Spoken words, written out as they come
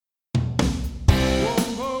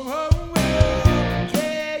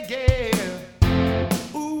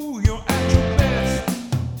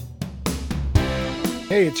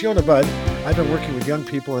Hey, it's Yonah Budd. I've been working with young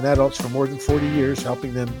people and adults for more than 40 years,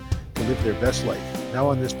 helping them to live their best life. Now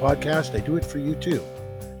on this podcast, I do it for you too.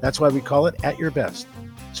 That's why we call it At Your Best,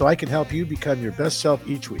 so I can help you become your best self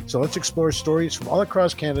each week. So let's explore stories from all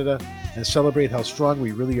across Canada and celebrate how strong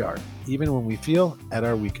we really are, even when we feel at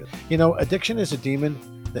our weakest. You know, addiction is a demon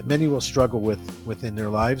that many will struggle with within their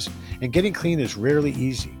lives, and getting clean is rarely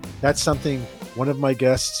easy. That's something one of my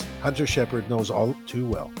guests, Hunter Shepherd, knows all too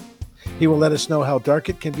well. He will let us know how dark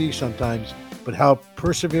it can be sometimes, but how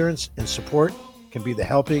perseverance and support can be the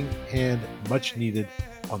helping hand much needed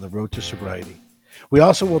on the road to sobriety. We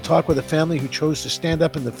also will talk with a family who chose to stand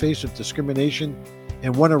up in the face of discrimination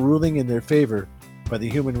and won a ruling in their favor by the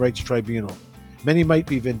Human Rights Tribunal. Many might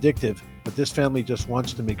be vindictive, but this family just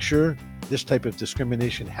wants to make sure this type of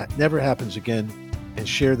discrimination never happens again and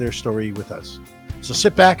share their story with us. So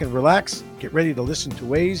sit back and relax, get ready to listen to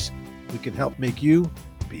ways we can help make you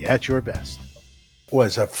be at your best. It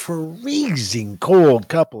was a freezing cold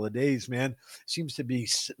couple of days, man. Seems to be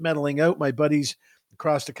settling out. My buddies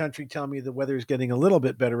across the country tell me the weather is getting a little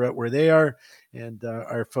bit better out where they are. And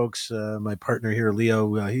our folks, my partner here,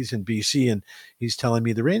 Leo, he's in BC, and he's telling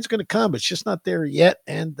me the rain's going to come. It's just not there yet.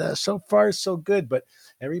 And so far, so good. But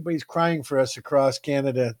everybody's crying for us across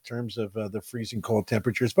Canada in terms of the freezing cold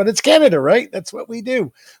temperatures. But it's Canada, right? That's what we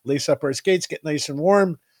do. Lace up our skates, get nice and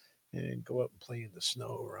warm, and go out and play in the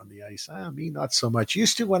snow or on the ice. Me, not so much.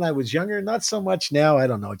 Used to when I was younger, not so much now. I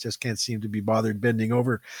don't know. I just can't seem to be bothered bending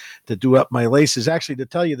over to do up my laces. Actually, to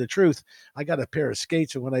tell you the truth, I got a pair of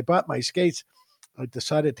skates, and when I bought my skates, I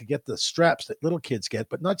decided to get the straps that little kids get,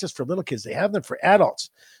 but not just for little kids. They have them for adults.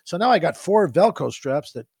 So now I got 4 Velcro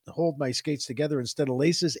straps that hold my skates together instead of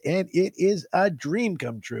laces, and it is a dream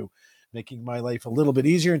come true, making my life a little bit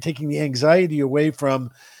easier and taking the anxiety away from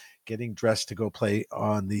getting dressed to go play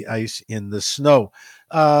on the ice in the snow.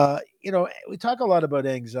 We talk a lot about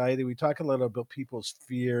anxiety. We talk a lot about people's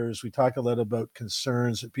fears. We talk a lot about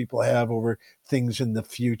concerns that people have over things in the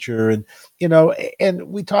future. And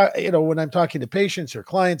we talk, when I'm talking to patients or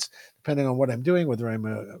clients, depending on what I'm doing, whether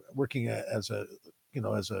I'm working as a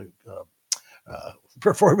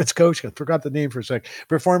performance coach. I forgot the name for a sec.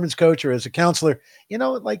 Performance coach, or as a counselor,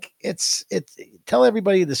 it's tell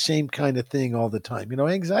everybody the same kind of thing all the time.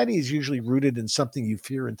 Anxiety is usually rooted in something you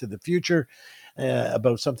fear into the future,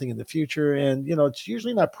 about something in the future. And, it's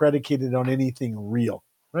usually not predicated on anything real,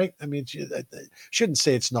 right? I mean, I shouldn't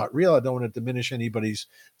say it's not real. I don't want to diminish anybody's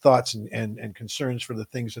thoughts and concerns for the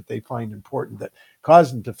things that they find important that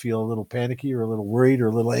cause them to feel a little panicky or a little worried or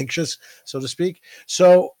a little anxious, so to speak.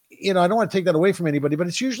 So, I don't want to take that away from anybody, but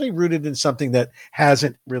it's usually rooted in something that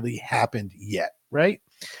hasn't really happened yet, right?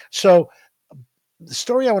 So the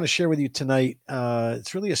story I want to share with you tonight,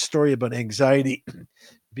 it's really a story about anxiety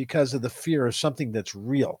because of the fear of something that's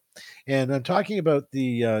real. And I'm talking about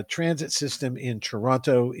the transit system in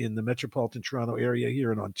Toronto, in the metropolitan Toronto area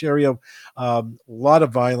here in Ontario. A lot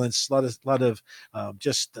of violence, a lot of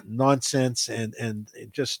just nonsense, and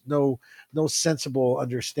just no sensible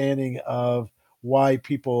understanding of why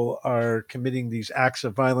people are committing these acts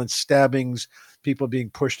of violence, stabbings, people being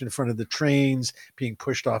pushed in front of the trains, being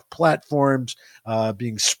pushed off platforms,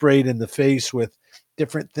 being sprayed in the face with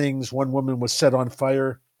different things. One woman was set on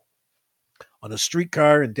fire on a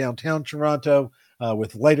streetcar in downtown Toronto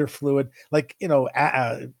with lighter fluid,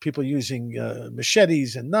 people using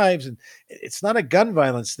machetes and knives. And it's not a gun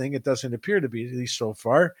violence thing. It doesn't appear to be, at least so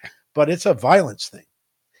far, but it's a violence thing.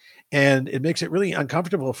 And it makes it really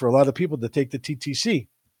uncomfortable for a lot of people to take the TTC.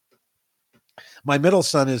 My middle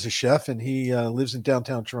son is a chef, and he lives in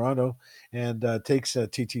downtown Toronto and takes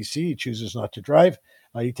TTC. He chooses not to drive.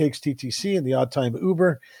 He takes TTC and the odd time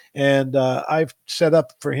Uber. And I've set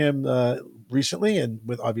up for him recently, and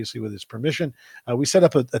obviously with his permission, we set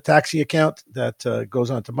up a taxi account that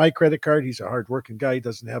goes onto my credit card. He's a hardworking guy. He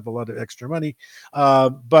doesn't have a lot of extra money.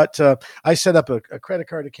 But I set up a credit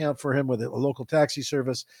card account for him with a local taxi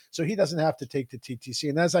service, so he doesn't have to take the TTC.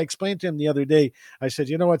 And as I explained to him the other day, I said,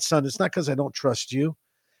 you know what, son, it's not because I don't trust you.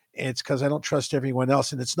 It's because I don't trust everyone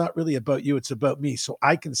else. And it's not really about you. It's about me. So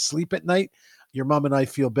I can sleep at night. Your mom and I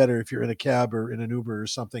feel better if you're in a cab or in an Uber or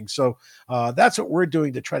something. So that's what we're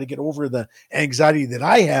doing to try to get over the anxiety that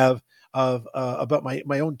I have of about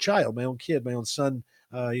my own child, my own kid, my own son.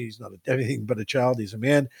 He's not anything but a child. He's a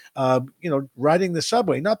man, riding the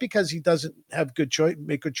subway, not because he doesn't have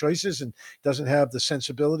make good choices and doesn't have the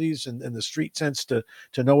sensibilities and the street sense to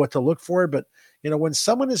know what to look for. But, when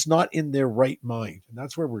someone is not in their right mind, and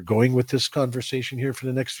that's where we're going with this conversation here for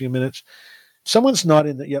the next few minutes. Someone's not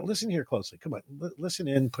in the, listen here closely. Come on, listen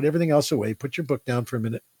in, put everything else away. Put your book down for a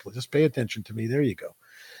minute. Just pay attention to me. There you go.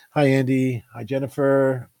 Hi, Andy. Hi,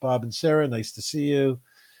 Jennifer, Bob and Sarah. Nice to see you.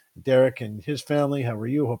 Derek and his family, how are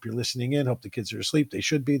you? Hope you're listening in. Hope the kids are asleep. They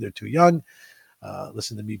should be. They're too young.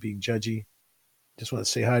 Listen to me being judgy. Just want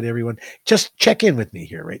to say hi to everyone. Just check in with me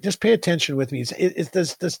here, right? Just pay attention with me.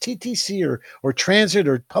 Does TTC or transit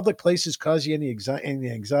or public places cause you any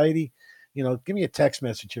anxiety? Give me a text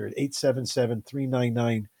message here at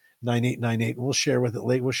 877-399-9898. We'll share with it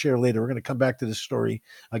late. We'll share later. We're going to come back to this story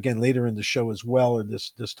again later in the show as well, or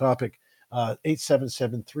this topic.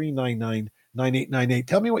 877-399-9898.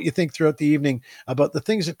 Tell me what you think throughout the evening about the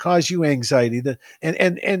things that cause you anxiety.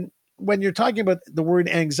 And when you're talking about the word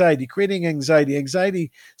anxiety, creating anxiety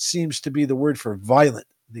seems to be the word for violent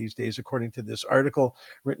these days, according to this article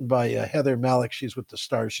written by Heather Malik. She's with the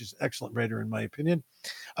Star. She's an excellent writer, in my opinion.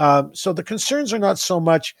 So the concerns are not so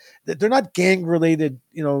much that they're not gang-related,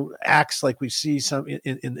 acts like we see some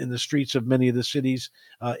in the streets of many of the cities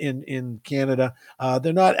in Canada.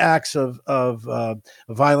 They're not acts of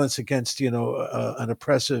violence against, an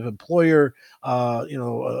oppressive employer.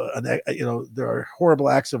 There are horrible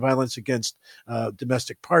acts of violence against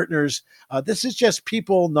domestic partners. This is just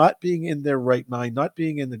people not being in their right mind, not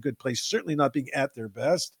being in the good place, certainly not being at their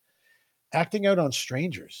best, acting out on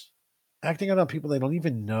strangers, acting out on people they don't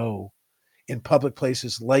even know in public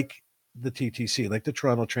places like the TTC, like the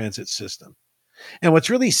Toronto Transit System. And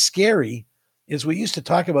what's really scary is we used to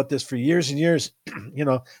talk about this for years and years.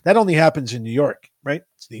 That only happens in New York, right?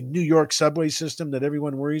 It's the New York subway system that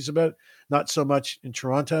everyone worries about, not so much in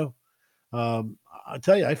Toronto. I'll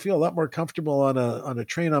tell you, I feel a lot more comfortable on a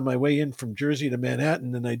train on my way in from Jersey to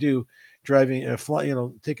Manhattan than I do driving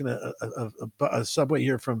taking a subway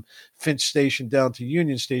here from Finch Station down to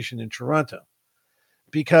Union Station in Toronto,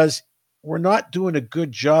 because we're not doing a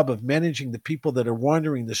good job of managing the people that are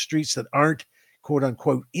wandering the streets that aren't, quote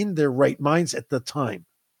unquote, in their right minds at the time,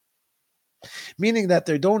 meaning that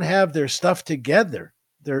they don't have their stuff together.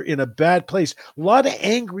 They're in a bad place. A lot of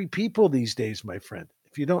angry people these days, my friend,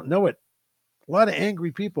 if you don't know it. A lot of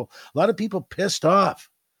angry people, a lot of people pissed off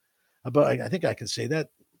about, I think I can say that.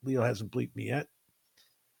 Leo hasn't bleeped me yet.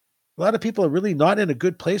 A lot of people are really not in a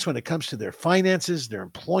good place when it comes to their finances, their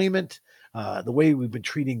employment, the way we've been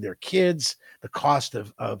treating their kids, the cost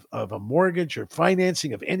of a mortgage or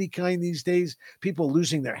financing of any kind these days, people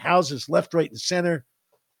losing their houses left, right, and center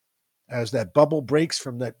as that bubble breaks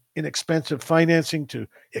from that inexpensive financing to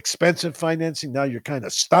expensive financing. Now you're kind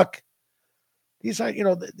of stuck. These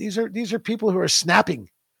are people who are snapping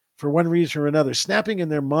for one reason or another, snapping in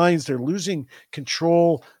their minds. They're losing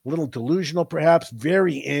control, a little delusional, perhaps,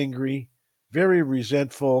 very angry, very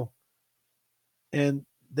resentful, and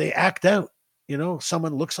they act out.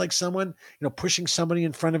 Someone looks like someone, pushing somebody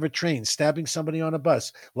in front of a train, stabbing somebody on a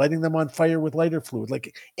bus, lighting them on fire with lighter fluid.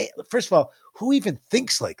 Like, first of all, who even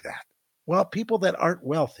thinks like that? Well, people that aren't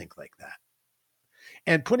well think like that.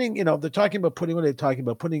 And putting, they're talking about putting, what are they talking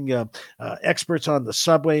about? Putting experts on the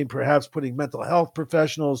subway and perhaps putting mental health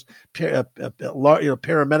professionals,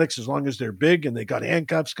 paramedics, as long as they're big and they got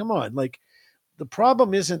handcuffs. Come on. Like, the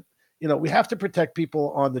problem isn't, we have to protect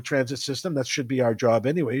people on the transit system. That should be our job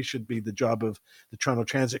anyway. It should be the job of the Toronto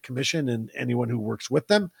Transit Commission and anyone who works with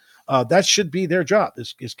them. That should be their job,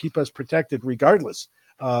 is keep us protected regardless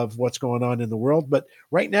of what's going on in the world. But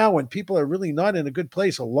right now, when people are really not in a good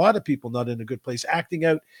place, a lot of people not in a good place, acting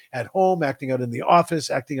out at home, acting out in the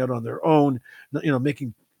office, acting out on their own,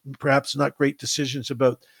 making perhaps not great decisions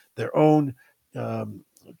about their own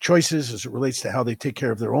choices as it relates to how they take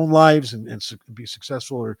care of their own lives and be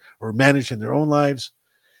successful or manage in their own lives.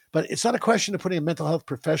 But it's not a question of putting a mental health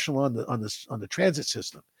professional on the transit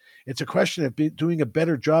system. It's a question of doing a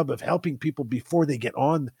better job of helping people before they get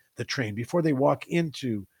on the train, before they walk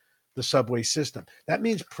into the subway system. That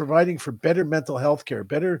means providing for better mental health care,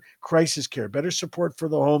 better crisis care, better support for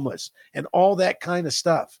the homeless, and all that kind of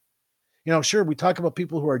stuff. Sure, we talk about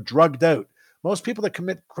people who are drugged out. Most people that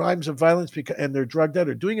commit crimes of violence and they're drugged out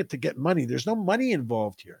are doing it to get money. There's no money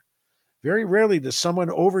involved here. Very rarely does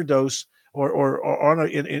someone overdose or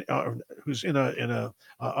on who's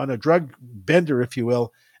on a drug bender, if you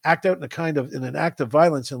will, act out in an act of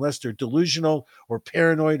violence unless they're delusional or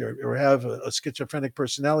paranoid or have a schizophrenic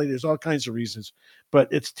personality. There's all kinds of reasons, but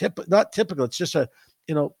it's not typical. It's just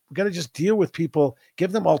we got to just deal with people,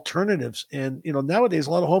 give them alternatives. And, nowadays,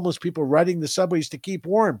 a lot of homeless people riding the subways to keep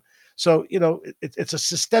warm. So, it's a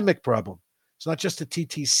systemic problem. It's not just a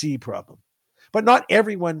TTC problem. But not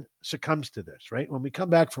everyone succumbs to this, right? When we come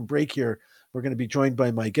back from break here, we're going to be joined by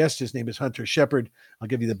my guest. His name is Hunter Shepard. I'll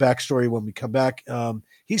give you the backstory when we come back.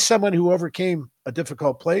 He's someone who overcame a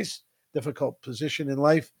difficult position in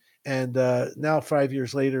life, and now 5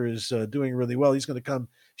 years later is doing really well. He's going to come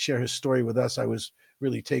share his story with us. I was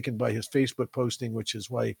really taken by his Facebook posting, which is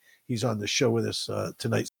why he's on the show with us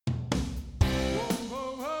tonight.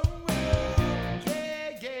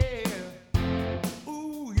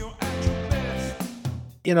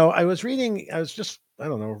 I was reading, I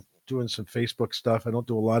don't know, doing some Facebook stuff. I don't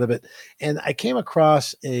do a lot of it. And I came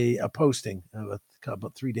across a posting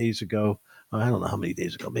about 3 days ago. I don't know how many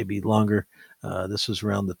days ago, maybe longer. This was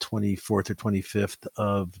around the 24th or 25th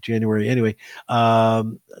of January. Anyway,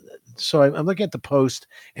 so I'm looking at the post,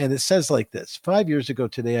 and it says like this: 5 years ago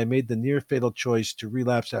today, I made the near fatal choice to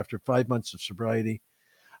relapse after 5 months of sobriety.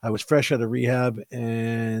 I was fresh out of rehab,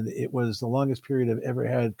 and it was the longest period I've ever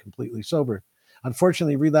had completely sober.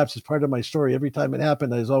 Unfortunately, relapse is part of my story. Every time it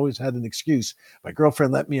happened, I always had an excuse. My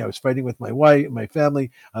girlfriend left me. I was fighting with my wife, my family.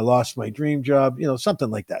 I lost my dream job, something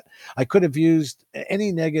like that. I could have used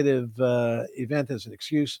any negative event as an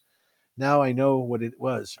excuse. Now I know what it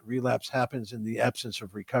was. Relapse happens in the absence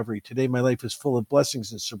of recovery. Today, my life is full of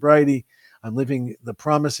blessings and sobriety. I'm living the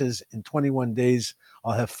promises. In 21 days,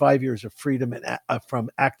 I'll have 5 years of freedom from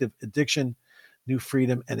active addiction, new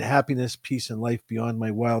freedom and happiness, peace and life beyond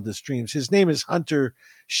my wildest dreams. His name is Hunter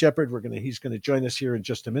Shepard. He's going to join us here in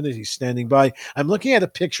just a minute. He's standing by. I'm looking at a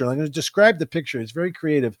picture. I'm going to describe the picture. It's very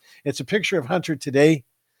creative. It's a picture of Hunter today.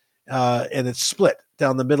 And it's split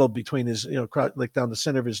down the middle between his, like down the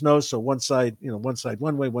center of his nose. So one side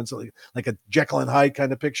one way, one side like a Jekyll and Hyde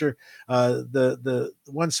kind of picture. The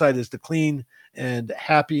one side is the clean and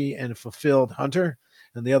happy and fulfilled Hunter,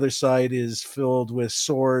 and the other side is filled with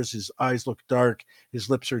sores. His eyes look dark. His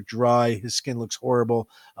lips are dry. His skin looks horrible.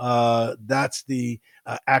 That's the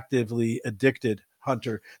actively addicted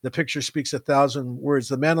Hunter. The picture speaks 1,000 words.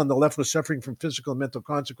 The man on the left was suffering from physical and mental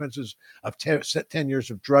consequences of 10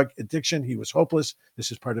 years of drug addiction. He was hopeless.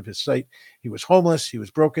 This is part of his site. He was homeless. He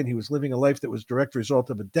was broken. He was living a life that was a direct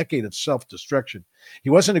result of a decade of self-destruction.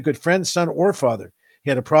 He wasn't a good friend, son, or father. He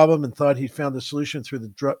had a problem and thought he'd found the solution through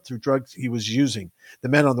drugs he was using. The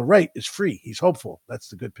man on the right is free. He's hopeful. That's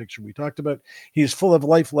the good picture we talked about. He is full of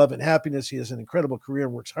life, love, and happiness. He has an incredible career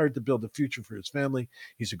and works hard to build a future for his family.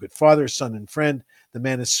 He's a good father, son, and friend. The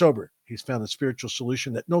man is sober. He's found a spiritual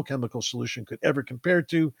solution that no chemical solution could ever compare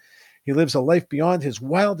to. He lives a life beyond his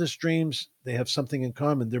wildest dreams. They have something in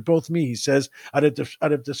common. They're both me, he says. Out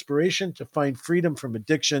of desperation to find freedom from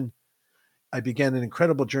addiction, I began an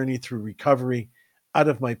incredible journey through recovery. Out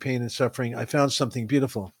of my pain and suffering, I found something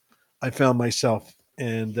beautiful. I found myself.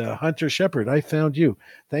 And Hunter Shepard, I found you.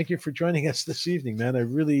 Thank you for joining us this evening, man. I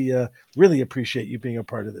really, really appreciate you being a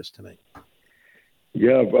part of this tonight.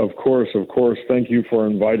 Yeah, of course. Thank you for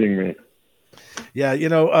inviting me. Yeah,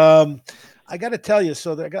 I got to tell you,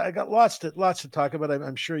 so I got lots to talk about.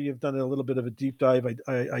 I'm sure you've done a little bit of a deep dive.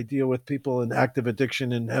 I deal with people in active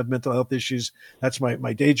addiction and have mental health issues. That's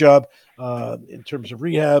my day job in terms of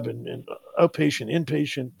rehab and outpatient,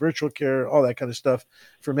 inpatient, virtual care, all that kind of stuff.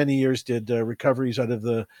 For many years, did recoveries out of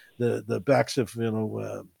the backs of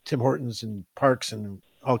Tim Hortons and parks and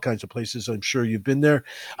all kinds of places. I'm sure you've been there.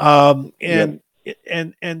 And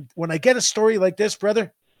when I get a story like this,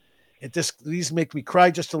 brother, these make me cry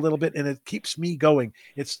just a little bit, and it keeps me going.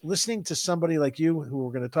 It's listening to somebody like you, who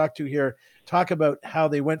we're going to talk to here, talk about how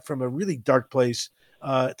they went from a really dark place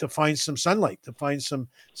to find some sunlight, to find some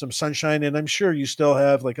sunshine. And I'm sure you still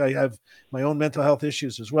have, like I have my own mental health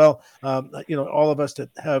issues as well. All of us that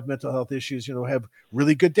have mental health issues, have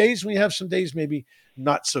really good days. We have some days maybe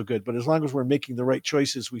not so good, but as long as we're making the right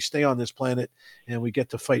choices, we stay on this planet and we get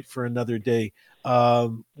to fight for another day.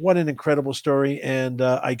 What an incredible story. And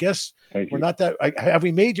I guess we're not that, have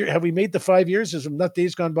we made the 5 years? Is enough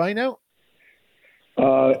days gone by now?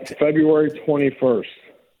 February 21st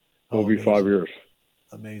will be 5 years.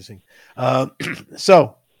 Amazing.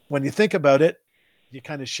 So when you think about it, you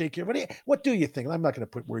kind of shake your, what do you think? I'm not going to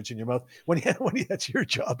put words in your mouth that's your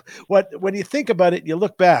job. When you think about it, you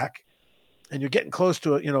look back and you're getting close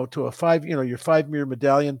to a 5, your 5-year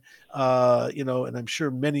medallion, and I'm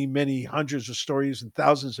sure many, many hundreds of stories and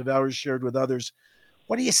thousands of hours shared with others.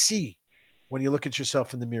 What do you see when you look at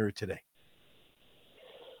yourself in the mirror today?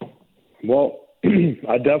 Well,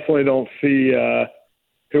 I definitely don't see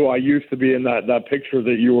who I used to be in that picture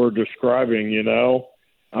that you were describing.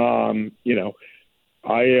 I'm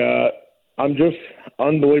just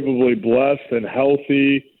unbelievably blessed and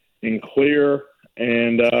healthy and clear,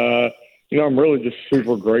 and I'm really just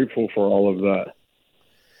super grateful for all of that.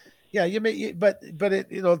 Yeah, but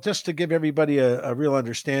it, just to give everybody a real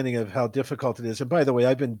understanding of how difficult it is. And by the way,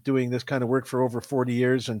 I've been doing this kind of work for over 40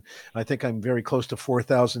 years, and I think I'm very close to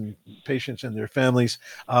 4,000 patients and their families.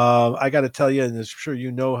 I got to tell you, and I'm sure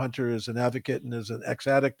Hunter is an advocate and as an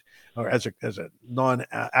ex-addict, or as a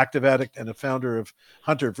non-active addict and a founder of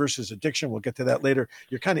Hunter versus Addiction. We'll get to that later.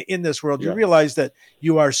 You're kind of in this world. Yeah. You realize that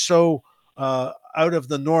you are so out of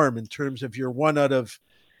the norm in terms of you're 1 out of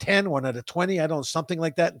 10, 1 out of 20, I don't know, something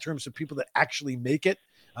like that in terms of people that actually make it.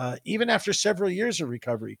 even after several years of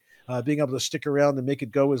recovery, being able to stick around and make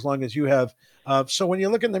it go as long as you have. So when you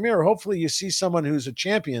look in the mirror, hopefully you see someone who's a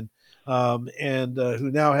champion and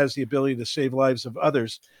who now has the ability to save lives of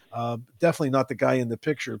others. Definitely not the guy in the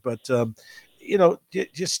picture, but do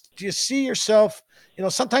you see yourself?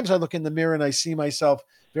 Sometimes I look in the mirror and I see myself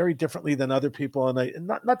very differently than other people, and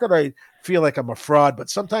not that I feel like I'm a fraud, but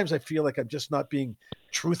sometimes I feel like I'm just not being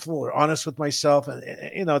truthful or honest with myself,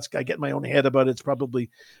 and I get in my own head about it. It's probably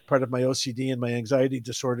part of my OCD and my anxiety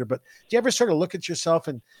disorder. But do you ever sort of look at yourself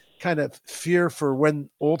and kind of fear for when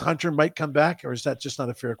old Hunter might come back, or is that just not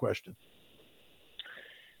a fair question?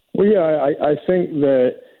 Well, yeah, I think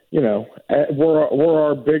that, we're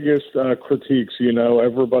our biggest critiques.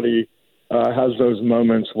 Everybody has those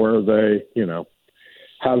moments where they,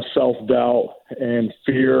 have self-doubt and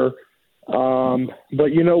fear.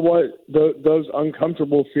 But you know what? Those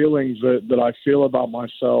uncomfortable feelings that I feel about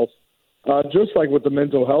myself, just like with the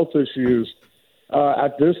mental health issues,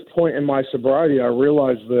 at this point in my sobriety, I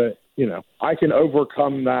realize that, I can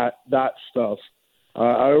overcome that stuff.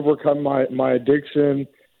 I overcome my addiction.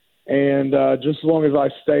 And just as long as I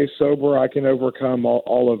stay sober, I can overcome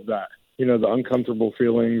all of that, the uncomfortable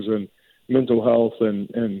feelings and mental health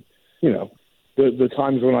and the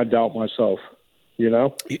times when I doubt myself,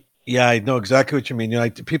 Yeah, I know exactly what you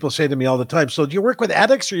mean. People say to me all the time, so do you work with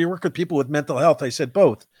addicts or you work with people with mental health? I said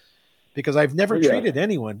both. Because I've never treated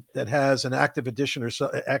anyone that has an active addiction or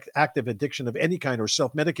active addiction of any kind or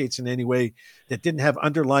self-medicates in any way that didn't have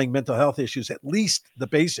underlying mental health issues, at least the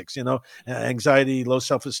basics, anxiety, low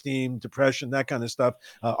self-esteem, depression, that kind of stuff,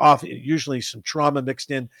 usually some trauma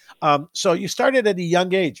mixed in. So you started at a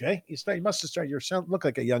young age, eh? You must have started, you look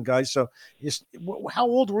like a young guy. So how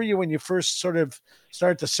old were you when you first sort of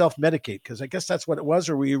started to self-medicate? Because I guess that's what it was,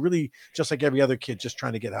 or were you really just like every other kid just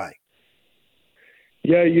trying to get high?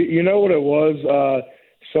 Yeah, you know what it was?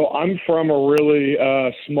 So I'm from a really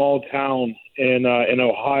small town in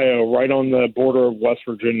Ohio, right on the border of West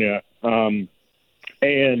Virginia. And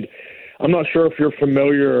I'm not sure if you're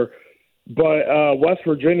familiar, but West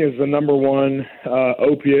Virginia is the number one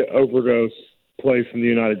opiate overdose place in the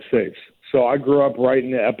United States. So I grew up right in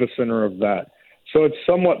the epicenter of that. So it's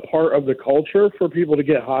somewhat part of the culture for people to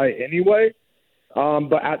get high anyway.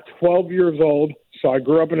 But at 12 years old, so I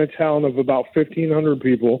grew up in a town of about 1,500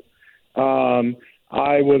 people.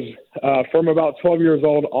 I was, from about 12 years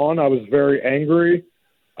old on, I was very angry.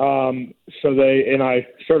 And I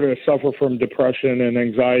started to suffer from depression and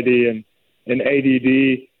anxiety and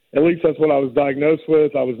ADD. At least that's what I was diagnosed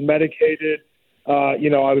with. I was medicated. I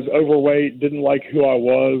was overweight, didn't like who I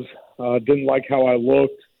was, didn't like how I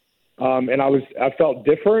looked. And I felt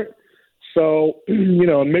different. So,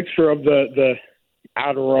 a mixture of the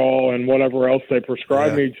Adderall and whatever else they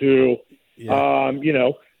prescribed me to,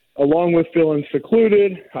 along with feeling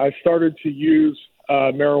secluded, I started to use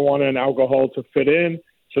marijuana and alcohol to fit in.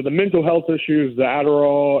 So the mental health issues, the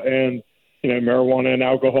Adderall and, marijuana and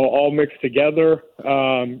alcohol all mixed together.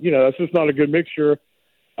 That's just not a good mixture.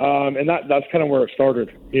 And that's kind of where it started,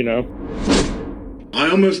 I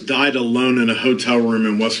almost died alone in a hotel room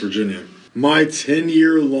in West Virginia. My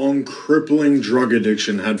 10-year-long crippling drug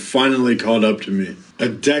addiction had finally caught up to me. A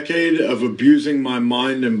decade of abusing my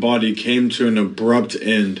mind and body came to an abrupt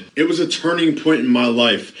end. It was a turning point in my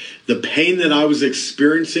life. The pain that I was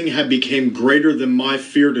experiencing had become greater than my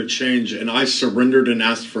fear to change, and I surrendered and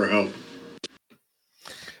asked for help.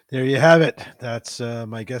 There you have it. That's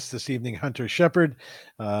my guest this evening, Hunter Shepard,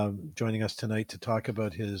 joining us tonight to talk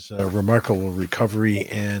about his remarkable recovery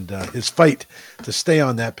and his fight to stay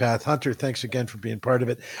on that path. Hunter, thanks again for being part of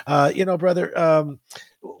it. Brother,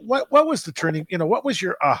 what was the turning, what was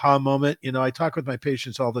your aha moment? I talk with my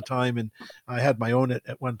patients all the time, and I had my own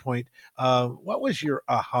at one point. What was your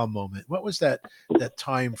aha moment? What was that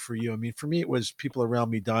time for you? I mean, for me, it was people around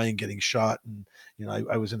me dying, getting shot. And,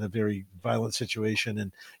 I was in a very violent situation,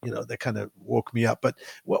 and, that kind of woke me up. But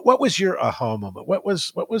what was your aha moment? What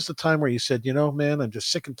was the time where you said, man, I'm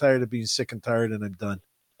just sick and tired of being sick and tired, and I'm done?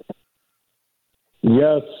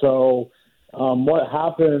 Yes. So what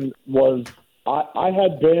happened was, I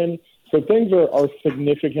had been, so things are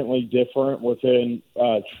significantly different within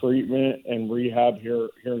treatment and rehab here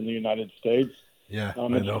in the United States. Yeah,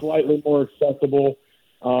 it's slightly more accessible.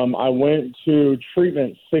 I went to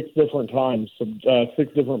treatment 6 different times,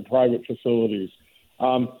 6 different private facilities.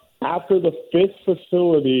 After the 5th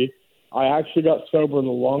facility, I actually got sober in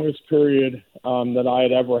the longest period that I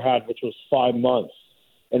had ever had, which was 5 months.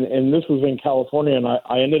 And this was in California, and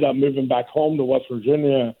I ended up moving back home to West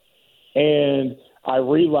Virginia. And I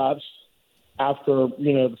relapsed after,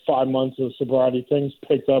 the 5 months of sobriety. Things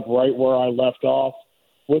picked up right where I left off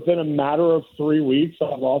within a matter of 3 weeks,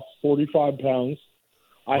 I lost 45 pounds.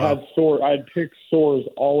 I Wow. had picked sores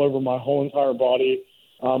all over my whole entire body.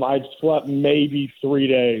 I'd slept maybe 3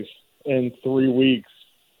 days in 3 weeks.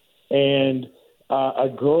 And a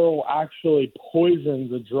girl actually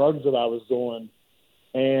poisoned the drugs that I was doing.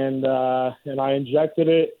 And I injected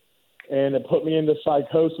it, and it put me into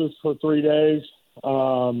psychosis for 3 days.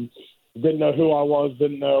 Didn't know who I was,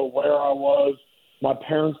 didn't know where I was. My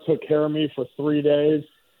parents took care of me for 3 days.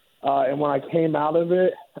 And when I came out of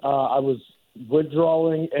it, I was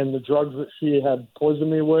withdrawing, and the drugs that she had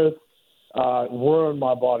poisoned me with ruined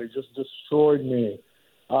my body, just destroyed me.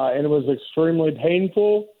 And it was extremely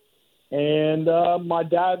painful. And my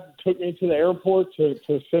dad took me to the airport to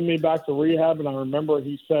send me back to rehab. And I remember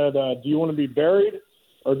he said, do you want to be buried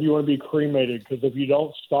or do you want to be cremated? Because if you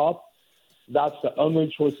don't stop, that's the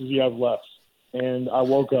only choices you have left. And I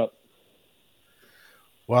woke up.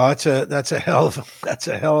 Well, that's a hell of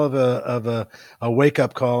a wake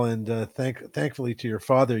up call, and thankfully to your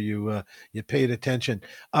father, you paid attention.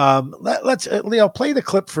 Let's Leo, play the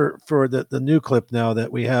clip for the new clip now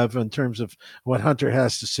that we have in terms of what Hunter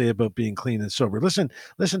has to say about being clean and sober. Listen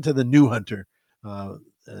to the new Hunter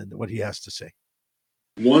and what he has to say.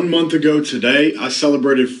 1 month ago today, I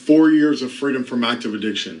celebrated 4 years of freedom from active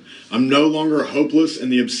addiction. I'm no longer hopeless, and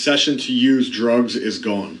the obsession to use drugs is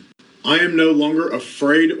gone. I am no longer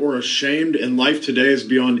afraid or ashamed, and life today is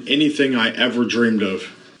beyond anything I ever dreamed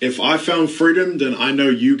of. If I found freedom, then I know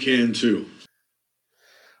you can too.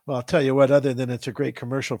 Well, I'll tell you what, other than it's a great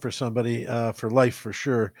commercial for somebody, for life, for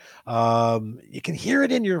sure. You can hear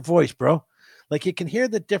it in your voice, bro. Like you can hear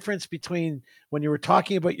the difference between when you were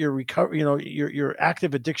talking about your recovery, your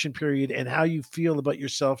active addiction period, and how you feel about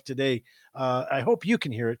yourself today. I hope you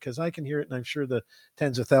can hear it, because I can hear it, and I'm sure the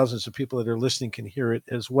tens of thousands of people that are listening can hear it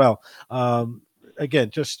as well. Again,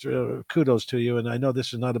 just kudos to you. And I know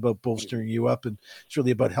this is not about bolstering you up, and it's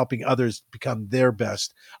really about helping others become their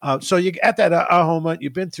best. So you at that moment,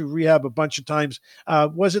 you've been through rehab a bunch of times.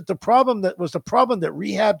 Was the problem that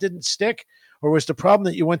rehab didn't stick, or was the problem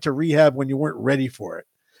that you went to rehab when you weren't ready for it?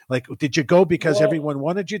 Like, did you go because everyone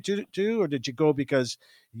wanted you to, or did you go because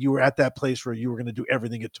you were at that place where you were going to do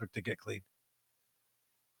everything it took to get clean?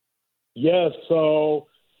 Yes. So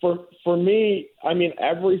for me, I mean,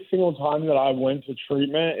 every single time that I went to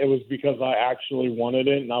treatment, it was because I actually wanted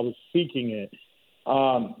it and I was seeking it.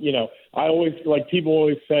 I always, like, people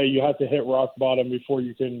always say you have to hit rock bottom before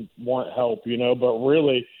you can want help, but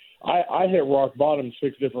really I hit rock bottom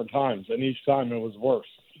 6 different times, and each time it was worse.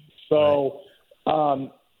 So,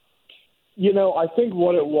 I think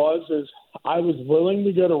what it was is I was willing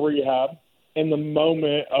to go to rehab in the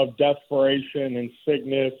moment of desperation and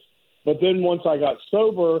sickness. But then once I got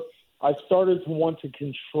sober, I started to want to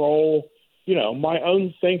control, my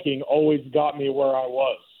own thinking always got me where I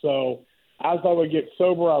was. So as I would get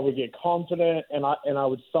sober, I would get confident, and I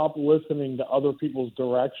would stop listening to other people's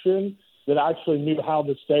direction that actually knew how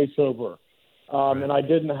to stay sober. And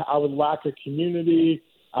I would lack a community.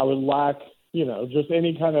 I would lack, just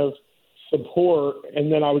any kind of support.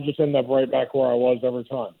 And then I would just end up right back where I was every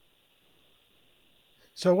time.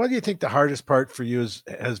 So what do you think the hardest part for you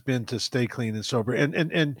has been to stay clean and sober?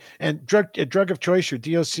 And drug of choice, your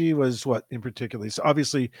DOC was what in particular? So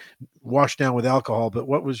obviously washed down with alcohol, but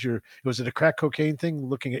was it a crack cocaine thing?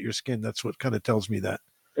 Looking at your skin, that's what kind of tells me that.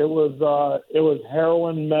 It was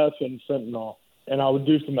heroin, meth, and fentanyl, and I would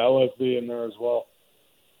do some LSD in there as well.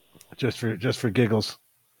 Just for giggles.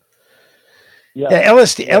 Yeah,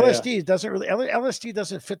 LSD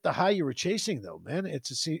doesn't fit the high you were chasing, though, man. It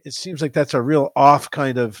seems like that's a real off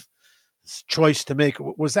kind of choice to make.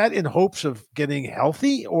 Was that in hopes of getting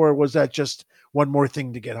healthy, or was that just one more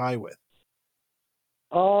thing to get high with?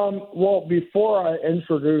 Well, before I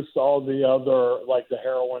introduced all the other, like the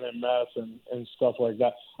heroin and meth and stuff like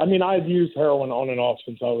that, I mean, I've used heroin on and off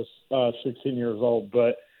since I was 16 years old,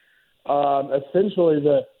 but essentially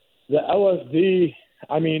the LSD,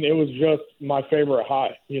 I mean, it was just my favorite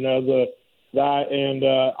high, and I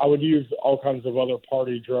would use all kinds of other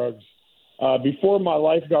party drugs. Before my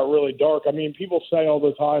life got really dark, I mean, people say all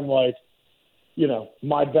the time, like,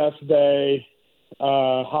 my best day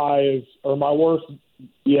high is, or my worst,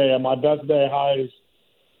 my best day high is,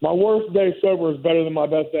 my worst day sober is better than my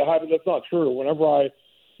best day high, but that's not true. Whenever I,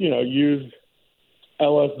 used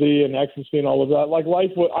LSD and ecstasy and all of that, like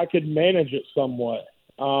I could manage it somewhat.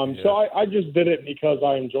 So I just did it because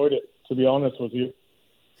I enjoyed it, to be honest with you.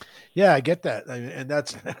 Yeah, I get that. And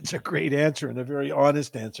that's a great answer and a very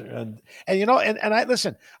honest answer. And I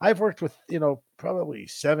listen, I've worked with, probably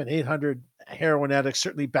 700-800 heroin addicts,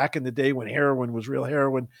 certainly back in the day when heroin was real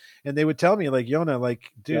heroin. And they would tell me, like, Yonah,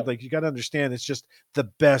 like, dude, like, you got to understand, it's just the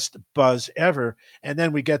best buzz ever. And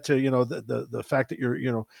then we get to, the fact that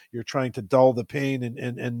you're trying to dull the pain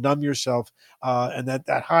and numb yourself. And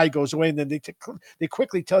that high goes away. And then they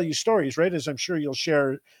quickly tell you stories, right? As I'm sure you'll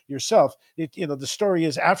share yourself. The story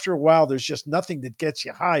is, after a while, there's just nothing that gets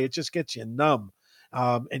you high. It just gets you numb.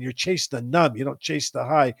 And you chase the numb. You don't chase the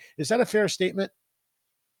high. Is that a fair statement?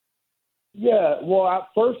 Yeah, well, at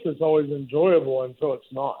first it's always enjoyable until it's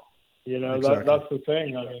not. Exactly. That's the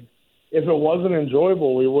thing. I mean, if it wasn't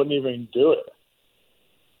enjoyable, we wouldn't even do it.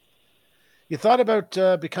 You thought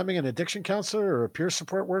about becoming an addiction counselor or a peer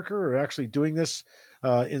support worker, or actually doing this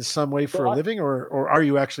in some way for a living, or are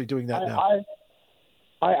you actually doing that now?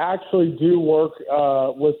 I actually do work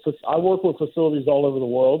I work with facilities all over the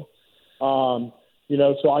world.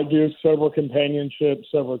 So I do sober companionship,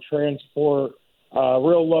 sober transport,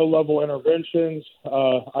 real low-level interventions.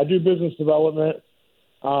 I do business development,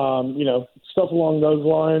 stuff along those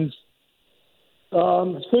lines.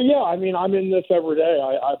 I mean, I'm in this every day.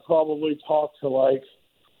 I probably talk to like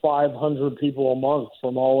 500 people a month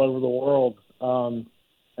from all over the world,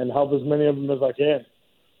 and help as many of them as I can.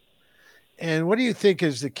 And what do you think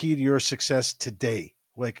is the key to your success today?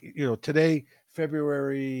 Like, today,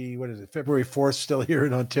 February 4th, still here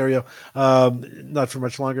in Ontario, not for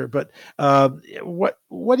much longer, but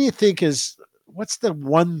what do you think what's the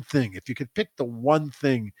one thing, if you could pick the one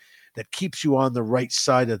thing that keeps you on the right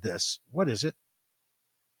side of this, what is it?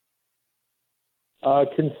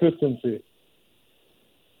 Consistency.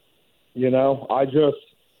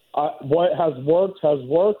 What has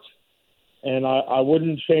worked, and I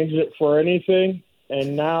wouldn't change it for anything.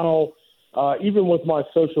 And now, even with my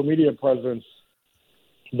social media presence,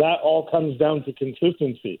 that all comes down to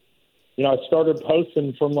consistency. I started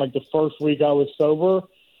posting from like the first week I was sober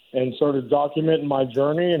and started documenting my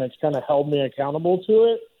journey, and it's kind of held me accountable to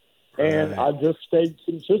it. And I've just stayed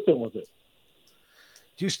consistent with it.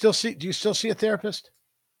 Do you still see a therapist?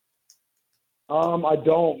 I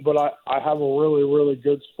don't, but I have a really, really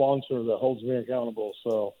good sponsor that holds me accountable.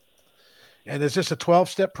 So. And is this a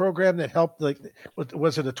 12-step program that helped? Like,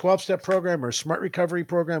 was it a 12-step program or a smart recovery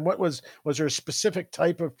program? Was there a specific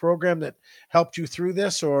type of program that helped you through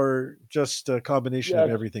this, or just a combination of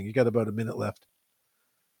everything? You got about a minute left.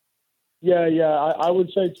 Yeah. I would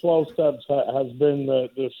say 12 steps has been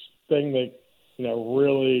this thing that,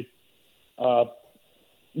 really,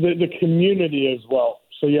 the community as well.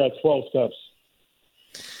 So 12 steps.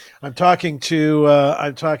 I'm talking to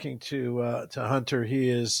Hunter. He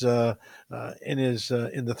is in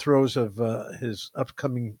the throes of his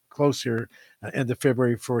upcoming close here, end of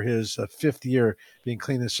February, for his 5th year being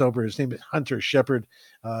clean and sober. His name is Hunter Shepard.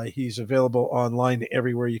 He's available online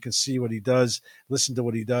everywhere. You can see what he does, listen to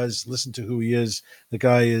what he does, listen to who he is. The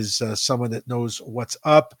guy is someone that knows what's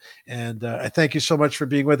up. And I thank you so much for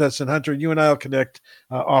being with us. And Hunter, you and I will connect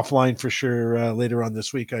offline for sure later on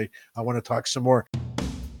this week. I want to talk some more.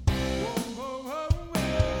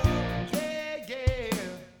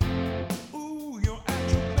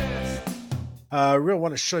 Real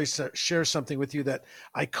want to share something with you that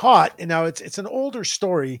I caught, and now it's an older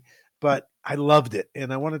story, but I loved it,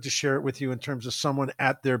 and I wanted to share it with you in terms of someone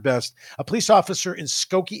at their best. A police officer in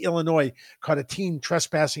Skokie, Illinois, caught a teen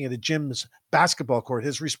trespassing at a gym's basketball court.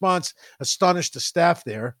 His response astonished the staff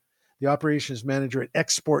there. The operations manager at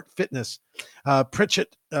Export Fitness,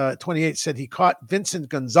 Pritchett, 28, said he caught Vincent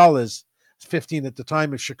Gonzalez, 15 at the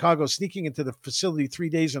time, of Chicago, sneaking into the facility 3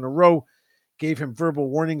 days in a row. Gave him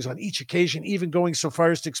verbal warnings on each occasion, even going so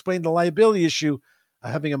far as to explain the liability issue,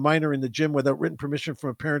 having a minor in the gym without written permission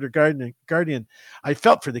from a parent or guardian. I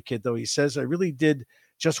felt for the kid, though, he says. I really did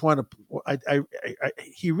just want to,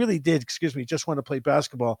 he really did, just want to play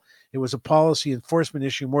basketball. It was a policy enforcement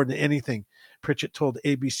issue more than anything, Pritchett told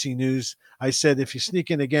ABC News. I said, if you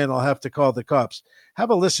sneak in again, I'll have to call the cops.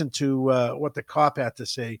 Have a listen to what the cop had to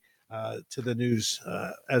say to the news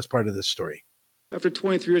as part of this story. After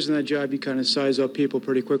 23 years in that job, you kind of size up people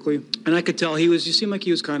pretty quickly. And I could tell you seemed like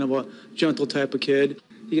he was kind of a gentle type of kid.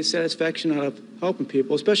 You get satisfaction out of helping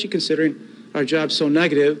people, especially considering our job's so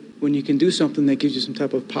negative. When you can do something that gives you some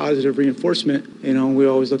type of positive reinforcement, we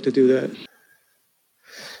always look to do that.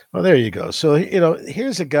 Well, there you go. So,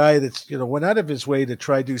 here's a guy that's, went out of his way to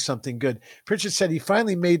try to do something good. Pritchett said he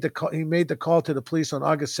finally made the call. He made the call to the police on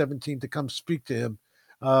August 17th to come speak to him.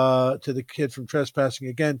 To the kid from trespassing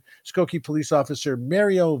again. Skokie police officer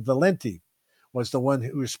Mario Valenti was the one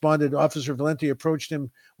who responded. Officer Valenti approached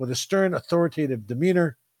him with a stern, authoritative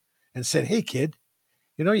demeanor and said, "Hey, kid,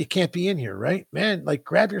 you can't be in here, right? Man,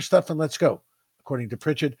 grab your stuff and let's go," according to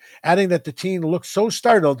Pritchett, adding that the teen looked so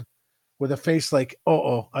startled with a face like,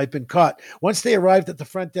 oh, I've been caught. Once they arrived at the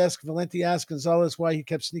front desk, Valenti asked Gonzalez why he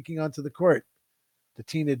kept sneaking onto the court. The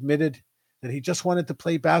teen admitted that he just wanted to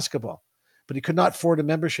play basketball, but he could not afford a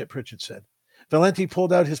membership, Pritchard said. Valenti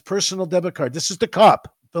pulled out his personal debit card. This is the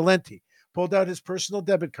cop. Valenti pulled out his personal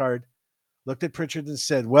debit card, looked at Pritchard and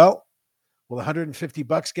said, well, will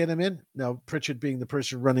 $150 get him in? Now, Pritchard being the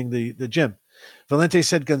person running the gym. Valenti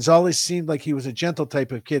said Gonzalez seemed like he was a gentle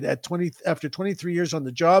type of kid. After 23 years on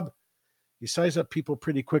the job, he sized up people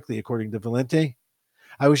pretty quickly, according to Valenti.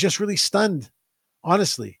 I was just really stunned,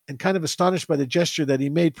 honestly, and kind of astonished by the gesture that he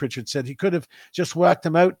made, Pritchard said. He could have just whacked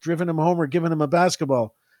him out, driven him home, or given him a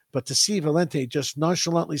basketball. But to see Valenti just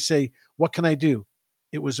nonchalantly say, what can I do?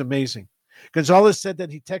 It was amazing. Gonzalez said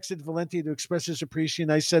that he texted Valenti to express his appreciation.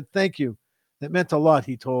 I said, thank you. That meant a lot,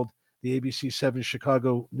 he told the ABC 7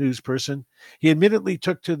 Chicago news person. He admittedly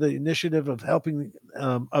took to the initiative of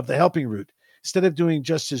the helping route. Instead of doing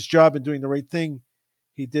just his job and doing the right thing,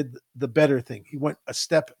 he did the better thing. He went a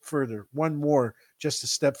step further, one more, just a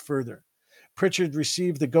step further. Pritchard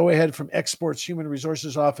received the go-ahead from Export's Human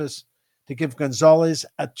Resources Office to give Gonzalez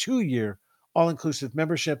a 2-year all-inclusive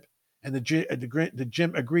membership, and the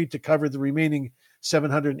gym agreed to cover the remaining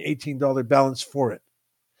 $718 balance for it.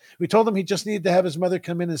 We told him he just needed to have his mother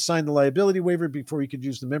come in and sign the liability waiver before he could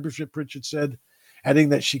use the membership, Pritchard said, adding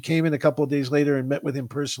that she came in a couple of days later and met with him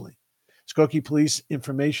personally. Skokie Police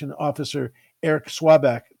Information Officer Eric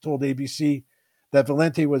Swabak told ABC that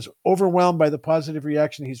Valenti was overwhelmed by the positive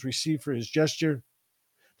reaction he's received for his gesture.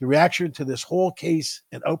 The reaction to this whole case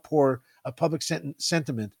and outpour of public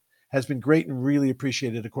sentiment has been great and really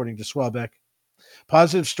appreciated, according to Swabak.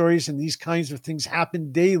 Positive stories and these kinds of things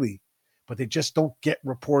happen daily, but they just don't get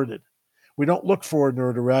reported. We don't look for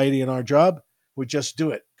notoriety in our job. We just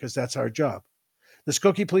do it because that's our job. The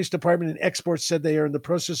Skokie Police Department and Exports said they are in the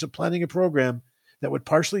process of planning a program that would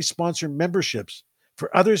partially sponsor memberships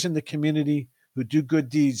for others in the community who do good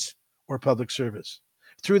deeds or public service.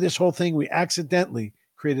 Through this whole thing, we accidentally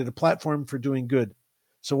created a platform for doing good.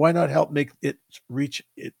 So why not help make it reach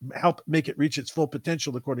its full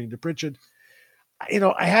potential, according to Pritchard.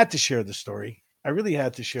 I had to share the story. I really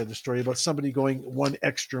had to share the story about somebody going one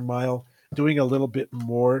extra mile, doing a little bit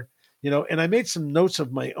more, and I made some notes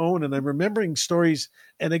of my own, and I'm remembering stories.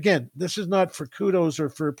 And again, this is not for kudos or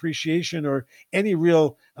for appreciation or any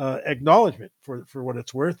real acknowledgement for what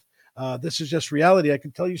it's worth. This is just reality. I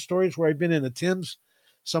can tell you stories where I've been in a Tim's.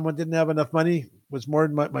 Someone didn't have enough money. It was more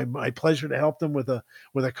than my pleasure to help them with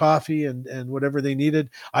a coffee and whatever they needed.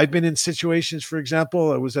 I've been in situations, for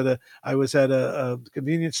example, I was at a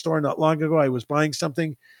convenience store not long ago. I was buying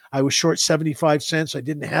something. I was short 75 cents. I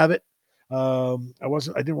didn't have it. I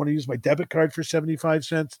didn't want to use my debit card for 75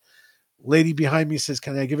 cents. Lady behind me says,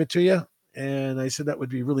 "Can I give it to you?" And I said, "That would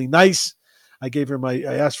be really nice." I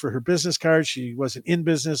asked for her business card. She wasn't in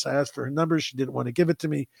business. I asked for her number. She didn't want to give it to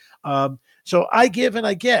me. So I give and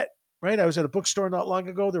I get, right? I was at a bookstore not long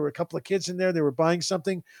ago. There were a couple of kids in there. They were buying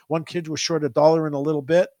something. One kid was short $1 and a little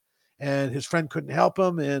bit, and his friend couldn't help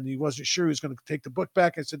him, and he wasn't sure he was going to take the book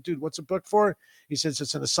back. I said, "Dude, what's a book for?" He says,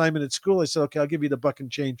 "It's an assignment at school." I said, "Okay, I'll give you the buck and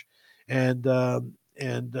change." And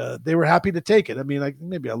they were happy to take it. I mean,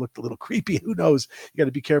 maybe I looked a little creepy. Who knows? You got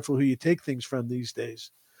to be careful who you take things from these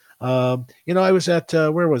days. I was at,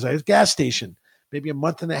 where was I? I was at a gas station maybe a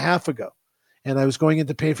month and a half ago. And I was going in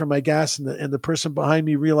to pay for my gas, and the person behind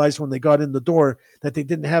me realized when they got in the door that they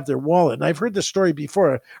didn't have their wallet. And I've heard this story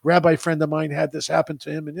before. A rabbi friend of mine had this happen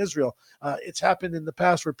to him in Israel. It's happened in the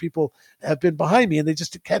past where people have been behind me and they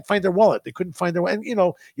just can't find their wallet. They couldn't find their wallet.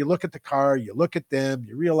 And, you look at the car, you look at them,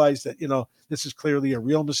 you realize that, this is clearly a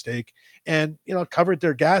real mistake. And, covered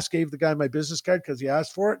their gas, gave the guy my business card because he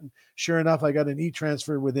asked for it. And sure enough, I got an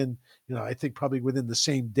e-transfer within, I think probably within the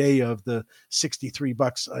same day of the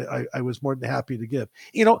 $63 I was more than happy to give.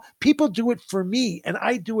 People do it for me and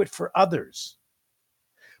I do it for others.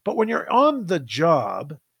 But when you're on the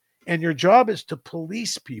job and your job is to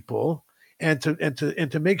police people and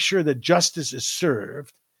to make sure that justice is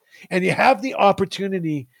served, and you have the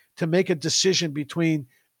opportunity to make a decision between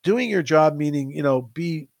doing your job, meaning,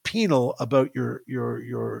 be penal about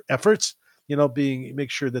your efforts,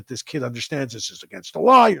 make sure that this kid understands this is against the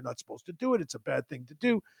law. You're not supposed to do it. It's a bad thing to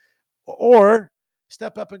do. Or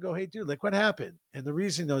step up and go, "Hey, dude, what happened?" And the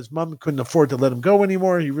reason his mom couldn't afford to let him go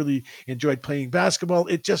anymore. He really enjoyed playing basketball.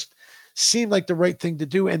 It just seemed like the right thing to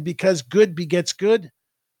do. And because good begets good,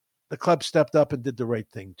 the club stepped up and did the right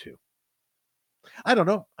thing too. I don't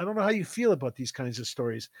know how you feel about these kinds of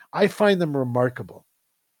stories. I find them remarkable.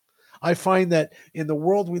 I find that in the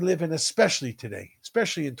world we live in, especially today,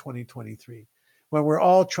 especially in 2023, when we're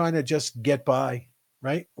all trying to just get by,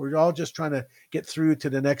 right? We're all just trying to get through to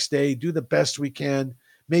the next day, do the best we can,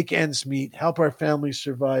 make ends meet, help our families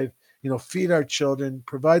survive, feed our children,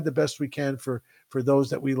 provide the best we can for those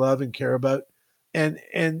that we love and care about, and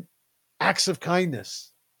acts of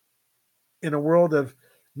kindness in a world of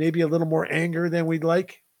maybe a little more anger than we'd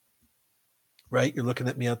like, right? You're looking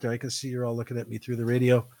at me out there. I can see you're all looking at me through the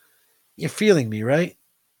radio. You're feeling me, right?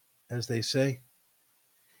 As they say.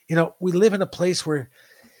 We live in a place where,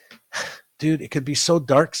 dude, it could be so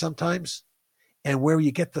dark sometimes. And where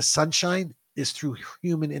you get the sunshine is through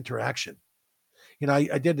human interaction.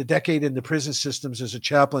 I did a decade in the prison systems as a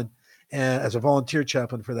chaplain, and as a volunteer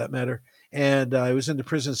chaplain for that matter. And I was in the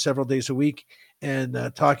prison several days a week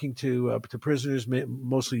and talking to prisoners,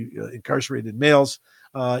 mostly incarcerated males,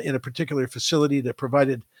 in a particular facility that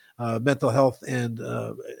provided mental health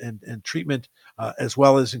and treatment, as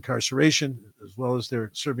well as incarceration, as well as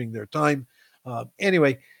their serving their time.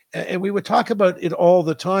 Anyway, and we would talk about it all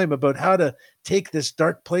the time, about how to take this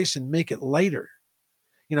dark place and make it lighter.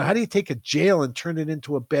 How do you take a jail and turn it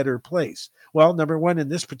into a better place? Well, number one, in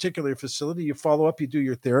this particular facility, you follow up, you do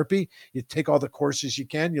your therapy, you take all the courses you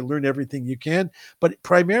can, you learn everything you can, but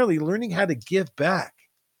primarily learning how to give back.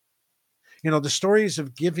 The stories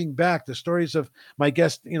of giving back, the stories of my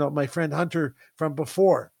guest, my friend Hunter from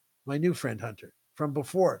before, my new friend Hunter from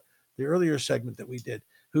before, the earlier segment that we did,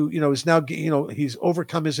 who, is now, he's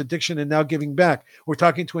overcome his addiction and now giving back. We're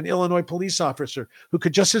talking to an Illinois police officer who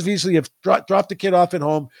could just as easily have dropped the kid off at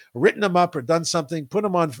home, written him up or done something, put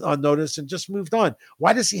him on notice and just moved on.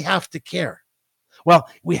 Why does he have to care? Well,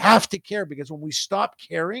 we have to care because when we stop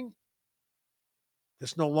caring,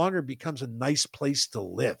 this no longer becomes a nice place to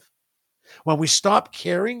live. When we stop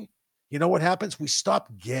caring, you know what happens? We stop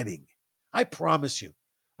getting. I promise you,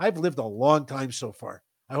 I've lived a long time so far.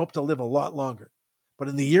 I hope to live a lot longer. But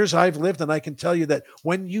in the years I've lived, and I can tell you that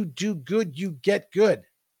when you do good, you get good.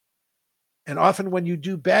 And often when you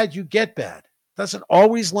do bad, you get bad. Doesn't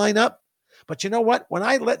always line up. But you know what? When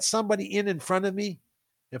I let somebody in front of me,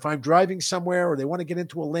 if I'm driving somewhere or they want to get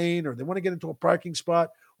into a lane or they want to get into a parking spot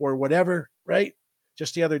or whatever, right?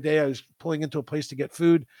 Just the other day, I was pulling into a place to get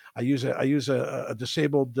food. I use a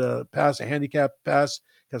disabled pass, a handicap pass,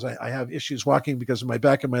 because I have issues walking because of my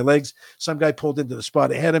back and my legs. Some guy pulled into the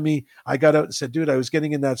spot ahead of me. I got out and said, dude, I was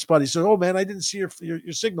getting in that spot. He said, oh, man, I didn't see your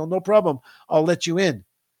signal. No problem. I'll let you in.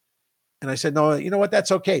 And I said, no, you know what?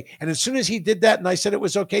 That's okay. And as soon as he did that and I said it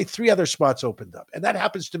was okay, 3 other spots opened up. And that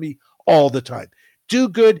happens to me all the time. Do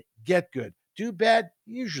good, get good. Do bad,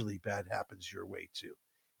 usually bad happens your way too.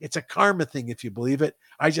 It's a karma thing, if you believe it.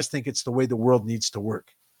 I just think it's the way the world needs to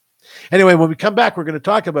work. Anyway, when we come back, we're going to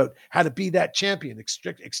talk about how to be that champion,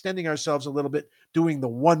 extending ourselves a little bit, doing the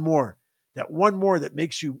one more that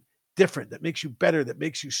makes you different, that makes you better, that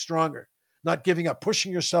makes you stronger, not giving up,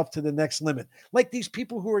 pushing yourself to the next limit. Like these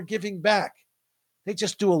people who are giving back, they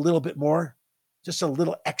just do a little bit more, just a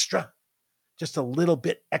little extra, just a little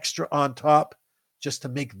bit extra on top, just to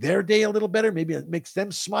make their day a little better. Maybe it makes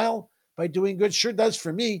them smile by doing good. Sure does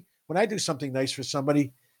for me. When I do something nice for somebody,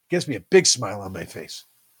 it gives me a big smile on my face.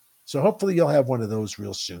 So hopefully you'll have one of those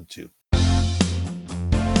real soon too.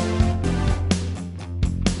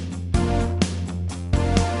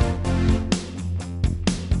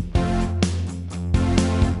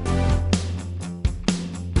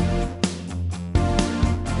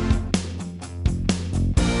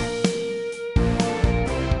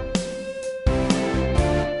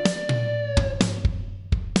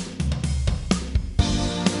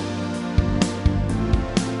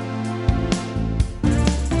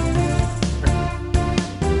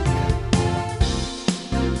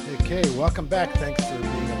 Welcome back. Thanks for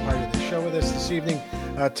being a part of the show with us this evening.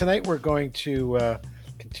 Tonight we're going to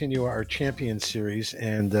continue our champion series,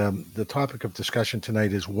 and the topic of discussion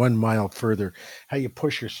tonight is 1 mile further. How you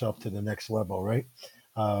push yourself to the next level, right?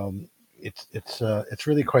 It's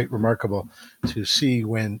really quite remarkable to see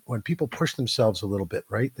when people push themselves a little bit,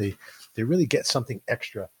 right? They really get something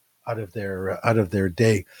extra out of their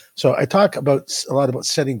day. So I talk a lot about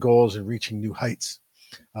setting goals and reaching new heights.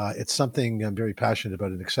 It's something I'm very passionate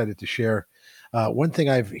about and excited to share. One thing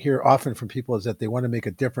I hear often from people is that they want to make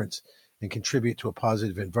a difference and contribute to a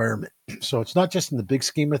positive environment. So it's not just in the big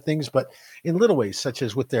scheme of things, but in little ways, such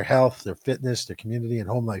as with their health, their fitness, their community, and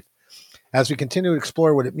home life. As we continue to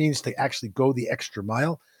explore what it means to actually go the extra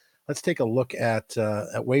mile, let's take a look at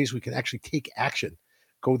ways we can actually take action,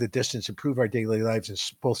 go the distance, improve our daily lives in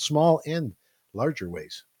both small and larger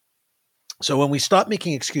ways. So when we stop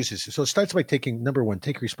making excuses, so it starts by taking, number one,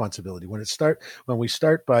 take responsibility. When we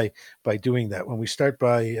start by doing that, when we start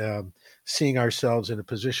by seeing ourselves in a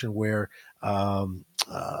position where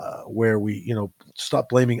where we, stop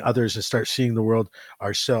blaming others and start seeing the world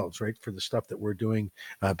ourselves, right? For the stuff that we're doing,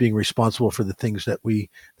 being responsible for the things that we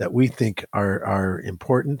think are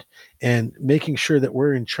important, and making sure that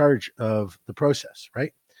we're in charge of the process,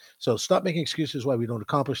 right? So stop making excuses why we don't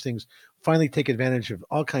accomplish things. Finally, take advantage of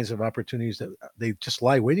all kinds of opportunities that they just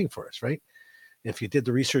lie waiting for us, right? If you did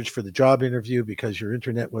the research for the job interview because your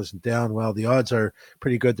internet wasn't down, well, the odds are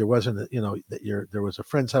pretty good there wasn't, there was a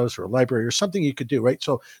friend's house or a library or something you could do, right?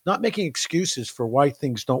 So not making excuses for why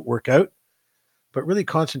things don't work out, but really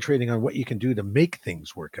concentrating on what you can do to make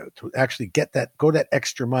things work out, to actually go that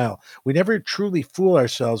extra mile. We never truly fool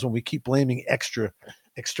ourselves when we keep blaming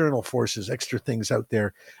external forces, extra things out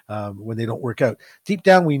there when they don't work out. Deep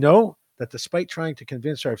down, we know that despite trying to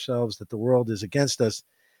convince ourselves that the world is against us,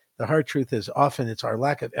 the hard truth is often it's our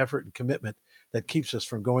lack of effort and commitment that keeps us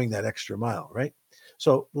from going that extra mile, right?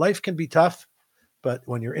 So life can be tough, but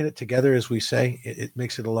when you're in it together, as we say, it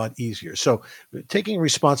makes it a lot easier. So taking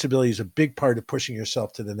responsibility is a big part of pushing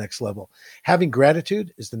yourself to the next level. Having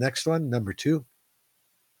gratitude is the next one, number 2.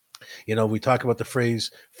 We talk about the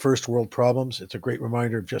phrase first world problems. It's a great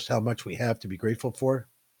reminder of just how much we have to be grateful for.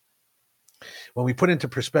 When we put into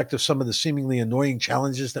perspective some of the seemingly annoying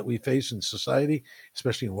challenges that we face in society,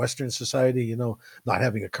 especially in Western society, not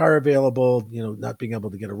having a car available, not being able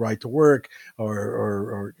to get a ride to work,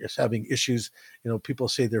 or just having issues, people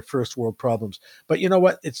say they're first world problems. But you know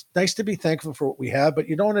what? It's nice to be thankful for what we have, but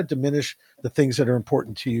you don't want to diminish the things that are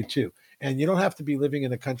important to you too. And you don't have to be living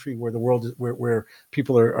in a country where the world is, where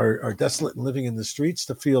people are desolate and living in the streets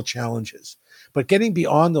to feel challenges. But getting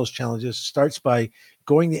beyond those challenges starts by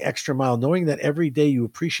going the extra mile, knowing that every day you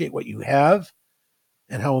appreciate what you have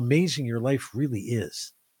and how amazing your life really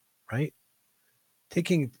is, right?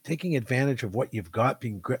 Taking advantage of what you've got,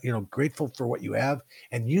 being grateful for what you have,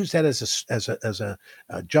 and use that as a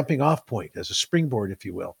jumping off point, as a springboard, if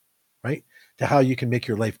you will, right, to how you can make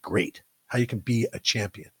your life great, how you can be a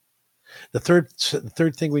champion. The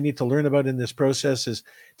third thing we need to learn about in this process is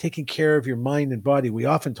taking care of your mind and body. We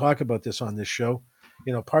often talk about this on this show.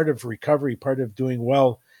 Part of recovery, part of doing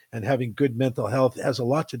well and having good mental health has a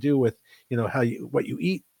lot to do with, what you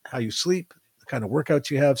eat, how you sleep, the kind of workouts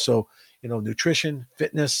you have. So, nutrition,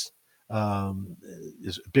 fitness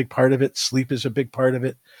is a big part of it. Sleep is a big part of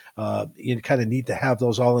it. You kind of need to have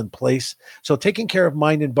those all in place. So taking care of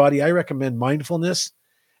mind and body, I recommend mindfulness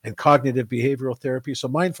and cognitive behavioral therapy. So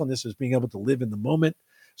mindfulness is being able to live in the moment.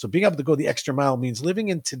 So being able to go the extra mile means living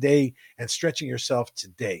in today and stretching yourself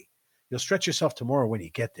today. You'll stretch yourself tomorrow when you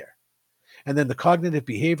get there. And then the cognitive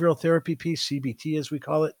behavioral therapy piece, CBT as we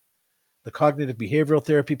call it, the cognitive behavioral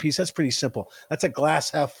therapy piece, that's pretty simple. That's a glass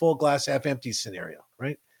half full, glass half empty scenario,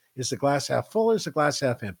 right? Is the glass half full or is the glass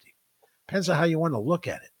half empty? Depends on how you want to look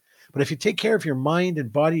at it. But if you take care of your mind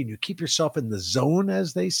and body and you keep yourself in the zone,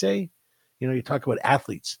 as they say, you talk about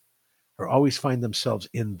athletes who always find themselves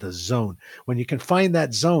in the zone. When you can find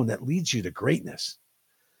that zone, that leads you to greatness.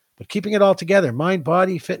 But keeping it all together, mind,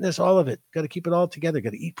 body, fitness, all of it, got to keep it all together,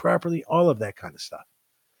 got to eat properly, all of that kind of stuff.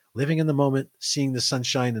 Living in the moment, seeing the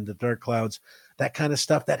sunshine and the dark clouds, that kind of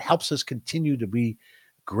stuff, that helps us continue to be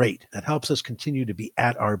great. That helps us continue to be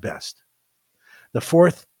at our best. The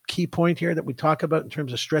fourth key point here that we talk about in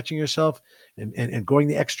terms of stretching yourself and going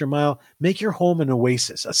the extra mile, make your home an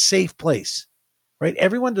oasis, a safe place, right?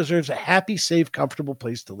 Everyone deserves a happy, safe, comfortable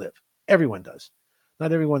place to live. Everyone does.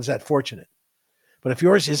 Not everyone's that fortunate. But if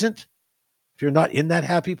yours isn't, if you're not in that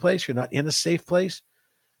happy place, you're not in a safe place,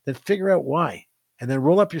 then figure out why. And then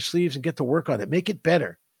roll up your sleeves and get to work on it. Make it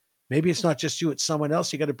better. Maybe it's not just you, it's someone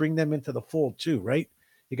else. You got to bring them into the fold too, right?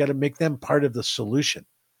 You got to make them part of the solution.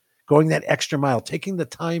 Going that extra mile, taking the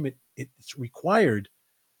time it's required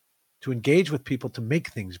to engage with people to make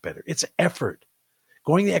things better. It's effort.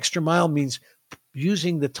 Going the extra mile means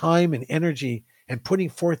using the time and energy and putting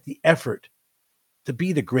forth the effort to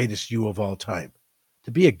be the greatest you of all time,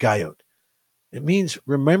 to be a Guyot. It means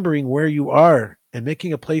remembering where you are and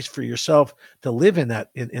making a place for yourself to live in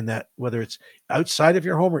that, whether it's outside of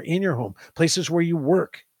your home or in your home, places where you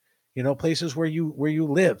work, places where you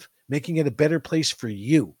live, making it a better place for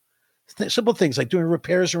you. Simple things like doing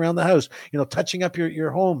repairs around the house, touching up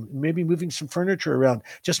your home, maybe moving some furniture around,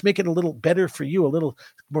 just make it a little better for you, a little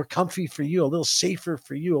more comfy for you, a little safer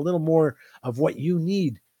for you, a little more of what you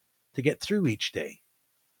need to get through each day.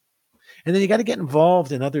 And then you got to get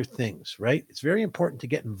involved in other things, right? It's very important to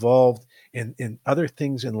get involved in other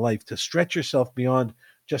things in life, to stretch yourself beyond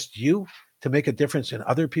just you, to make a difference in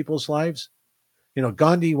other people's lives.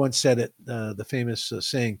 Gandhi once said it, the famous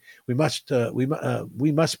saying, we must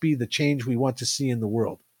be the change we want to see in the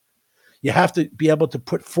world. You have to be able to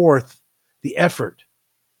put forth the effort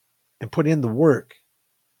and put in the work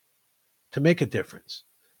to make a difference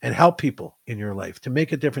and help people in your life, to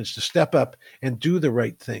make a difference, to step up and do the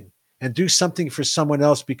right thing and do something for someone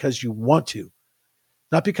else because you want to,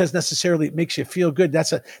 not because necessarily it makes you feel good.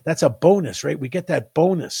 That's a bonus, right? We get that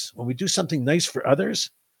bonus when we do something nice for others.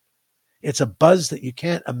 It's a buzz that you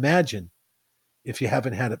can't imagine if you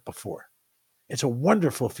haven't had it before. It's a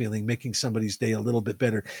wonderful feeling, making somebody's day a little bit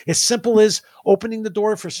better. As simple as opening the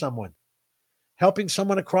door for someone, helping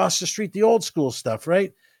someone across the street, the old school stuff,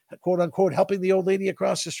 right? Quote unquote, helping the old lady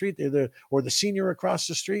across the street, or the senior across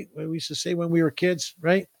the street, we used to say when we were kids,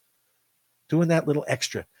 right? Doing that little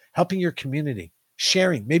extra, helping your community,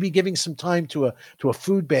 sharing, maybe giving some time to a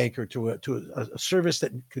food bank or to a service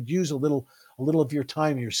that could use a little of your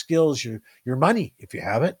time, your skills, your money, if you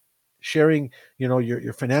have it. Sharing,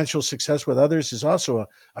 your financial success with others is also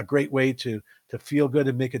a great way to feel good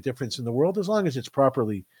and make a difference in the world, as long as it's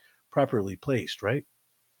properly placed, right?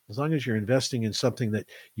 As long as you're investing in something that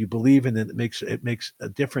you believe in, and it makes a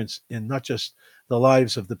difference in not just the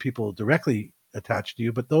lives of the people directly attached to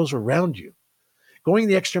you, but those around you. Going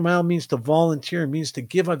the extra mile means to volunteer, means to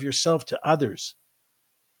give of yourself to others.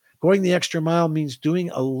 Going the extra mile means doing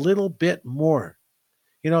a little bit more.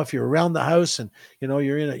 If you're around the house and,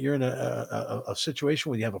 you're in a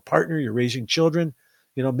situation where you have a partner, you're raising children,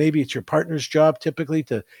 maybe it's your partner's job typically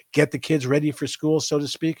to get the kids ready for school, so to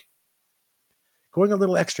speak. Going a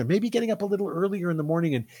little extra, maybe getting up a little earlier in the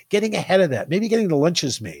morning and getting ahead of that, maybe getting the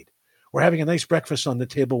lunches made or having a nice breakfast on the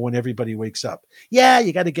table when everybody wakes up. Yeah,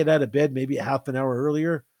 you got to get out of bed maybe a half an hour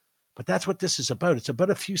earlier, but that's what this is about. It's about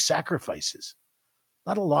a few sacrifices,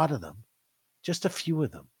 not a lot of them, just a few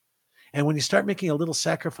of them. And when you start making a little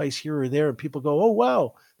sacrifice here or there and people go, oh,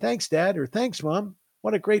 wow, thanks, Dad, or thanks, Mom,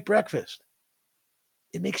 what a great breakfast.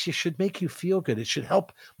 Should make you feel good. It should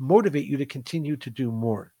help motivate you to continue to do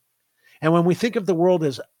more. And when we think of the world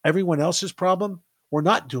as everyone else's problem, we're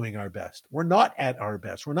not doing our best. We're not at our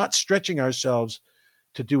best. We're not stretching ourselves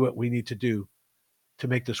to do what we need to do to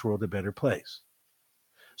make this world a better place.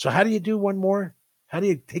 So how do you do one more? How do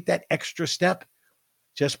you take that extra step?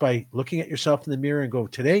 Just by looking at yourself in the mirror and go,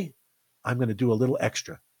 today, I'm going to do a little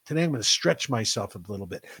extra. Today, I'm going to stretch myself a little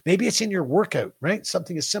bit. Maybe it's in your workout, right?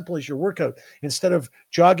 Something as simple as your workout. Instead of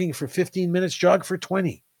jogging for 15 minutes, jog for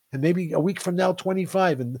 20. And maybe a week from now,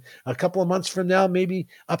 25. And a couple of months from now, maybe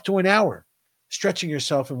up to an hour. Stretching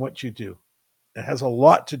yourself in what you do. It has a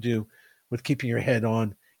lot to do with keeping your head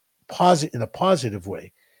on in a positive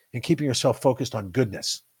way and keeping yourself focused on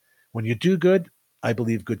goodness. When you do good, I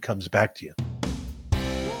believe good comes back to you.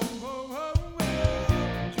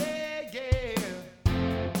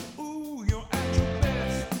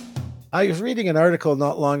 I was reading an article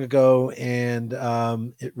not long ago, and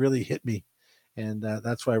it really hit me. And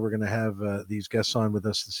that's why we're going to have these guests on with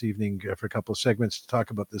us this evening for a couple of segments to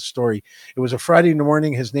talk about this story. It was a Friday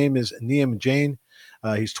morning. His name is Niam Jain.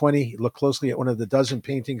 He's 20. He looked closely at one of the dozen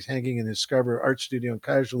paintings hanging in his Scarborough art studio and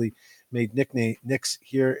casually made nicks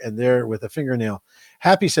here and there with a fingernail.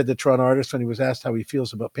 Happy, said the Toronto artist when he was asked how he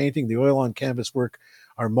feels about painting. The oil on canvas work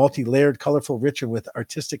are multi-layered, colorful, rich, and with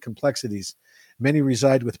artistic complexities. Many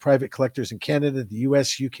reside with private collectors in Canada, the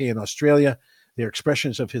US, UK, and Australia. They are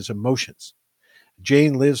expressions of his emotions.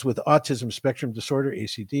 Jain lives with autism spectrum disorder,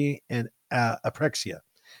 ACD, and apraxia.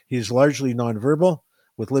 He is largely nonverbal,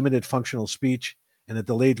 with limited functional speech and a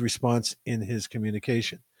delayed response in his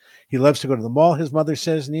communication. He loves to go to the mall, his mother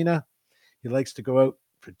says, Nina. He likes to go out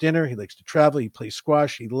for dinner. He likes to travel. He plays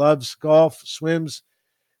squash. He loves golf, swims,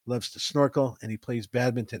 loves to snorkel, and he plays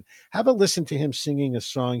badminton. Have a listen to him singing a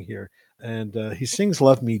song here. And he sings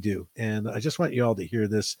Love Me Do. And I just want you all to hear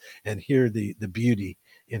this and hear the beauty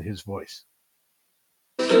in his voice.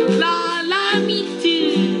 Love me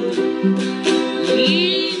do.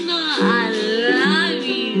 You know I love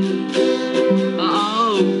you.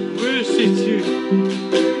 Oh, mercy too.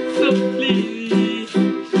 So please.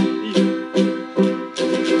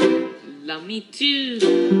 Love me too.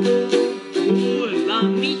 Oh,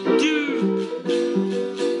 love me too.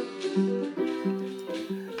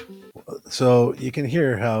 So you can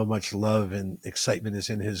hear how much love and excitement is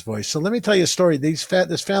in his voice. So let me tell you a story. This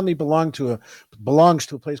family belongs to a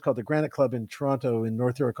place called the Granite Club in Toronto in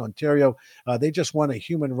North York, Ontario. They just won a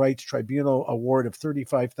Human Rights Tribunal award of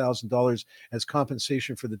 $35,000 as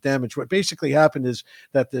compensation for the damage. What basically happened is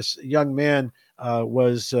that this young man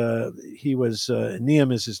Niam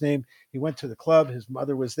is his name. He went to the club. His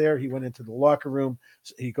mother was there. He went into the locker room.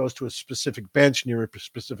 He goes to a specific bench near a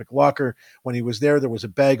specific locker. When he was there was a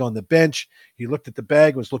bag on the bench. He looked at the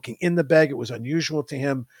bag, was looking in the bag. It was unusual to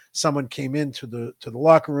him. Someone came into the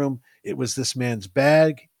locker room. It was this man's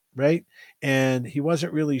bag. right? And he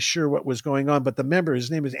wasn't really sure what was going on. But the member,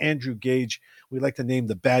 his name is Andrew Gage. We like to name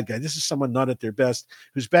the bad guy. This is someone not at their best,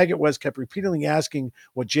 whose bag it was, kept repeatedly asking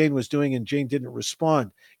what Jane was doing, and Jane didn't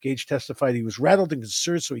respond. Gage testified he was rattled and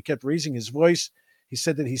concerned, so he kept raising his voice. He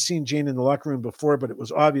said that he's seen Jane in the locker room before, but it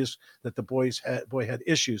was obvious that the boy had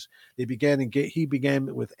issues. He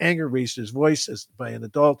began with anger, raised his voice by an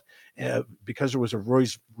adult, because there was a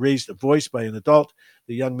raised voice by an adult.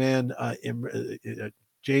 The young man,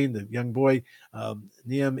 Jane, the young boy,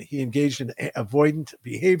 Niam, he engaged in avoidant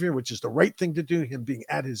behavior, which is the right thing to do, him being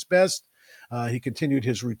at his best. He continued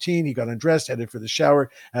his routine. He got undressed, headed for the shower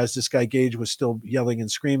as this guy Gage was still yelling and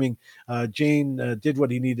screaming. Jane did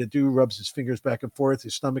what he needed to do, rubs his fingers back and forth,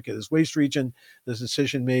 his stomach at his waist region. The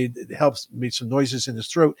decision made some noises in his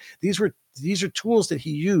throat. These are tools that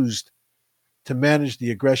he used to manage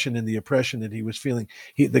the aggression and the oppression that he was feeling.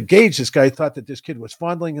 This guy thought that this kid was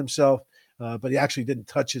fondling himself, but he actually didn't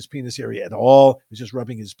touch his penis area at all. He was just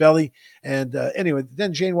rubbing his belly. And anyway,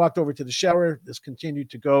 then Jane walked over to the shower. This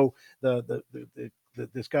continued to go.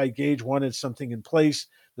 This guy Gage wanted something in place.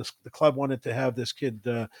 The club wanted to have this kid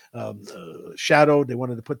shadowed. They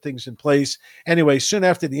wanted to put things in place. Anyway, soon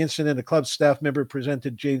after the incident, a club staff member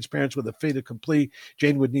presented Jane's parents with a fait accompli.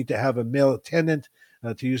 Jane would need to have a male attendant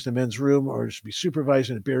to use the men's room or to be supervised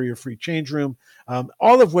in a barrier-free change room,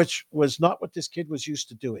 all of which was not what this kid was used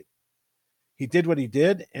to doing. He did what he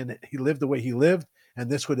did, and he lived the way he lived, and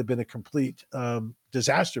this would have been a complete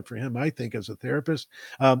disaster for him, I think, as a therapist.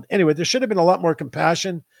 Anyway, there should have been a lot more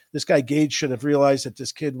compassion. This guy Gage should have realized that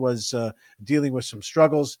this kid was dealing with some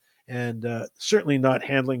struggles and certainly not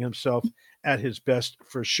handling himself at his best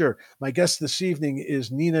for sure. My guest this evening is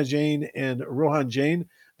Nina Jain and Rohan Jain,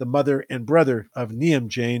 the mother and brother of Niam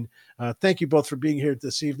Jain. Thank you both for being here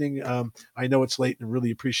this evening. I know it's late and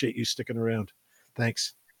really appreciate you sticking around.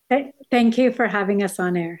 Thanks. Thank you for having us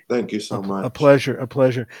on air. Thank you so much. A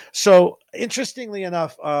pleasure. So interestingly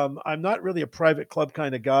enough, I'm not really a private club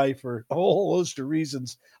kind of guy for a whole host of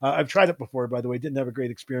reasons. I've tried it before, by the way, didn't have a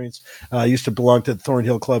great experience. I used to belong to the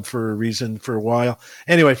Thornhill Club for a while.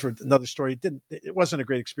 Anyway, for another story, it wasn't a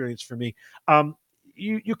great experience for me.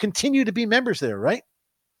 You continue to be members there, right?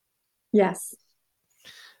 Yes.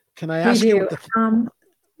 Can I ask you?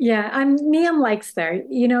 Yeah, Niam likes there.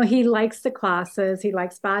 He likes the classes. He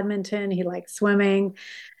likes badminton. He likes swimming,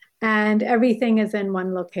 and everything is in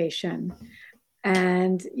one location.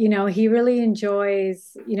 And he really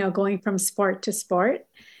enjoys going from sport to sport.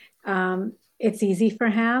 It's easy for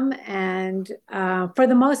him, and for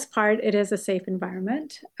the most part, it is a safe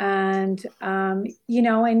environment. And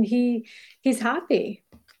and he's happy.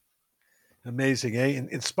 Amazing, eh? And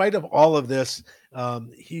in spite of all of this,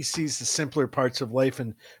 he sees the simpler parts of life,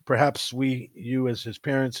 and perhaps you as his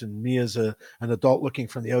parents and me as an adult looking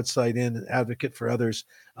from the outside in, an advocate for others,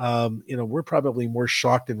 we're probably more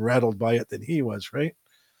shocked and rattled by it than he was, right?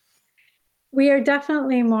 We are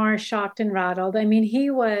definitely more shocked and rattled. I mean,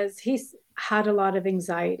 he's had a lot of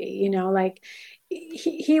anxiety, like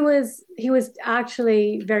he was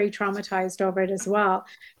actually very traumatized over it as well.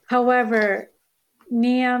 However,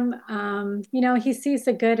 Niam, he sees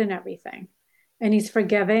the good in everything, and he's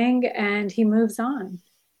forgiving, and he moves on.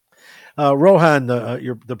 Rohan,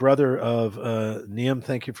 you're the brother of Niam.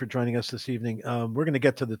 Thank you for joining us this evening. We're going to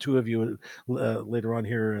get to the two of you later on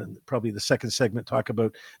here, and probably the second segment, talk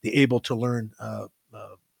about the Able to Learn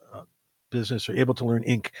business, or Able to Learn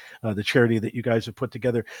Inc., the charity that you guys have put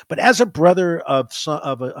together. But as a brother of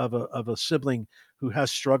a sibling who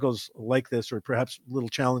has struggles like this, or perhaps little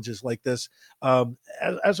challenges like this,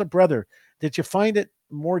 as a brother, did you find it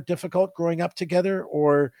more difficult growing up together,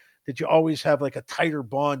 or did you always have like a tighter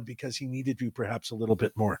bond because he needed you perhaps a little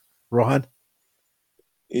bit more? Rohan?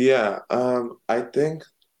 Yeah, I think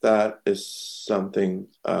that is something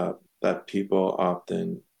that people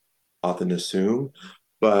often assume,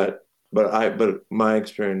 but my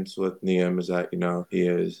experience with Niam is that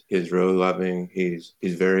he's really loving. He's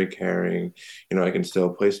very caring. I can still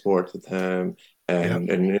play sports with him, and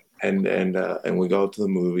we go to the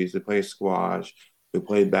movies. We play squash. We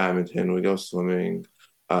play badminton. We go swimming,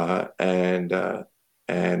 and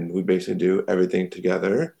we basically do everything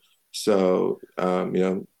together. So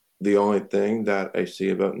the only thing that I see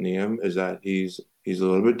about Niam is that he's a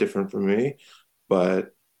little bit different from me,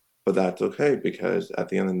 but that's okay, because at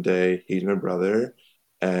the end of the day, he's my brother,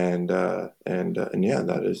 and yeah,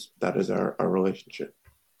 that is our relationship.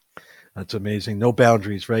 That's amazing. No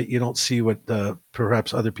boundaries, right? You don't see what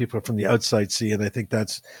perhaps other people from the outside see, and I think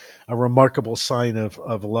that's a remarkable sign of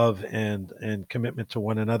love and commitment to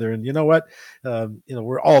one another. And you know what?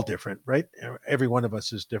 We're all different, right? Every one of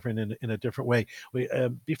us is different in a different way.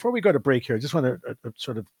 Before we go to break here, I just want to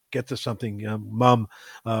sort of get to something, Mom,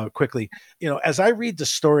 quickly. As I read the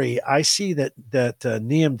story, I see that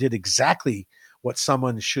Niam did exactly what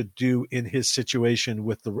someone should do in his situation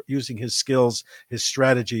with using his skills, his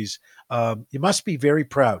strategies. You must be very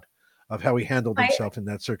proud of how he handled I, himself in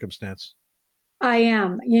that circumstance. I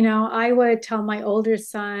am. I would tell my older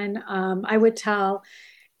son, I would tell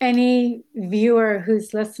any viewer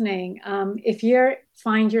who's listening, if you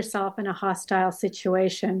find yourself in a hostile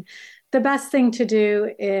situation, the best thing to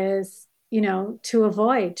do is, to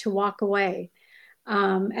avoid, to walk away,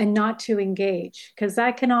 and not to engage, because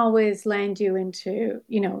that can always land you into,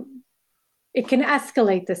 it can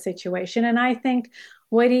escalate the situation. And I think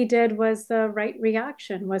what he did was the right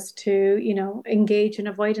reaction, was to, engage in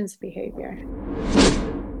avoidance behavior.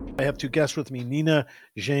 I have two guests with me, Nina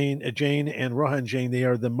Jane and Rohan Jain. They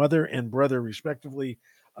are the mother and brother, respectively,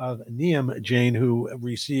 of Niam Jain, who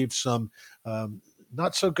received some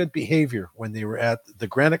not so good behavior when they were at the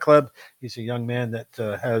Granite Club. He's a young man that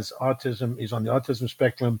has autism. He's on the autism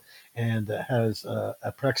spectrum and has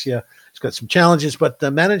apraxia. He's got some challenges, but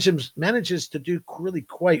manages to do really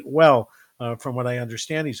quite well. From what I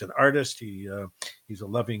understand, he's an artist. He's a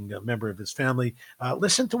loving member of his family.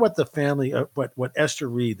 Listen to what the family, what Esther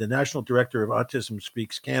Reed, the National Director of Autism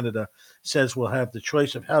Speaks Canada, says will have the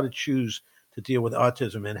choice of how to choose to deal with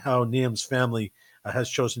autism, and how Niam's family has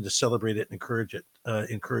chosen to celebrate it and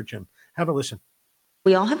encourage him. Have a listen.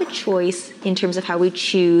 We all have a choice in terms of how we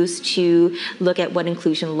choose to look at what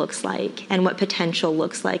inclusion looks like and what potential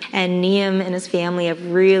looks like. And Niam and his family have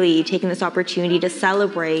really taken this opportunity to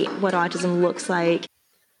celebrate what autism looks like.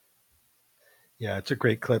 Yeah, it's a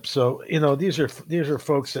great clip. So, these are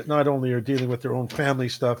folks that not only are dealing with their own family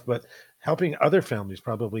stuff, but helping other families,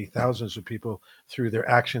 probably thousands of people, through their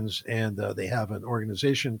actions. And they have an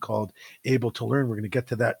organization called Able to Learn. We're going to get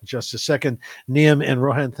to that in just a second. Niam and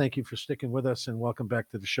Rohan, thank you for sticking with us, and welcome back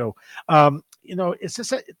to the show. Is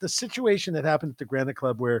this the situation that happened at the Granite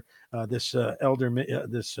Club where this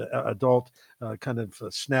adult kind of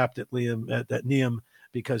snapped at Niam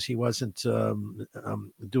because he wasn't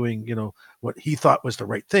doing, what he thought was the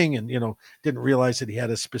right thing, and, didn't realize that he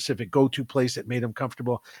had a specific go-to place that made him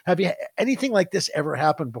comfortable. Have you anything like this ever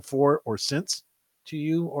happened before or since to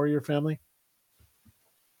you or your family?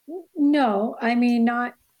 No, I mean,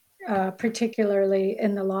 not particularly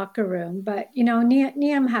in the locker room, but,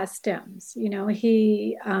 Niam has stems.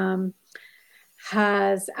 He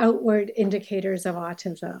has outward indicators of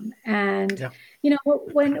autism. And, yeah.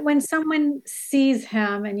 When someone sees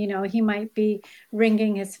him and, he might be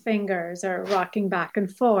wringing his fingers or rocking back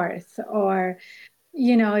and forth, or,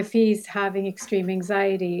 if he's having extreme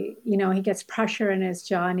anxiety, he gets pressure in his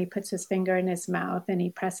jaw and he puts his finger in his mouth and he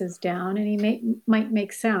presses down and he might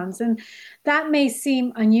make sounds. And that may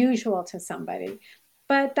seem unusual to somebody,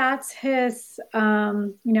 but that's his,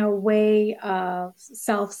 way of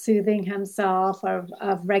self-soothing himself, of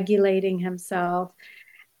regulating himself.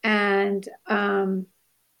 And,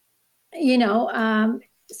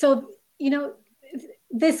 so,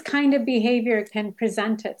 this kind of behavior can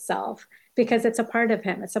present itself because it's a part of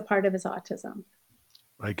him. It's a part of his autism.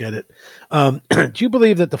 I get it. Do you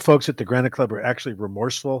believe that the folks at the Granite Club are actually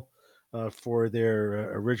remorseful for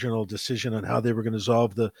their original decision on how they were going to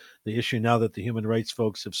solve the issue, now that the human rights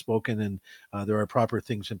folks have spoken and there are proper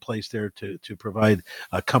things in place there to provide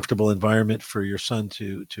a comfortable environment for your son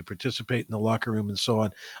to participate in the locker room and so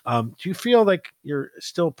on? Do you feel like you're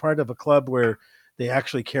still part of a club where they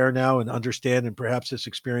actually care now and understand, and perhaps this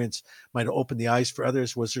experience might have opened the eyes for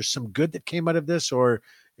others? Was there some good that came out of this, or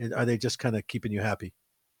are they just kind of keeping you happy?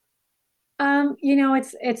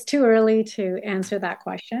 It's too early to answer that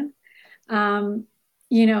question.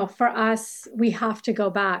 For us, we have to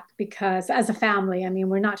go back because as a family, I mean,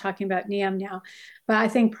 we're not talking about Niam now, but I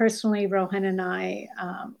think personally, Rohan and I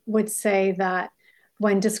would say that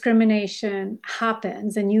when discrimination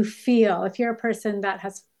happens and you feel, if you're a person that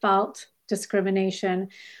has felt discrimination,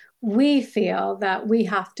 we feel that we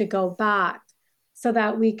have to go back so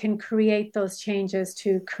that we can create those changes,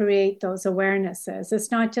 to create those awarenesses. It's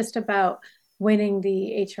not just about winning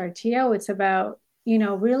the HRTO, it's about,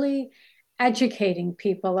 really educating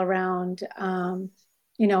people around,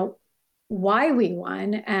 why we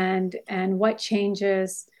won and what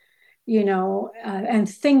changes, and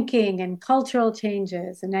thinking and cultural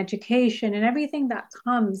changes and education and everything that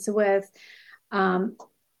comes with,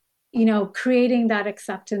 creating that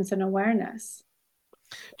acceptance and awareness.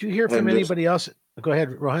 Do you hear from And anybody else? Go ahead,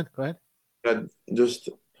 Rohan. Go ahead. and just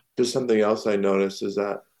something else I noticed is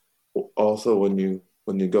that also when you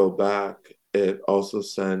go back, it also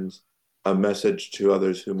sends a message to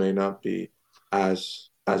others who may not be as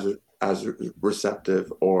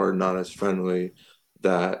receptive or not as friendly,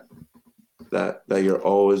 that that you're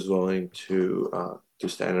always willing to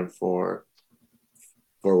stand in for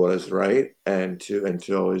what is right, and to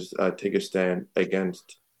always take a stand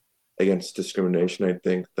against discrimination. I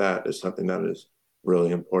think that is something that is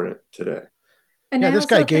really important today. And Yeah, I this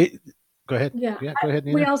guy also think, Gate. Go ahead. yeah, Yeah, go ahead,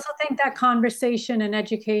 we Nina. also think that conversation and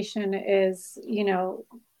education is, you know,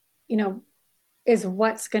 is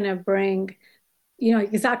what's going to bring,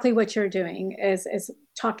 exactly what you're doing is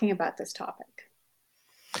talking about this topic.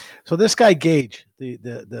 So this guy Gage,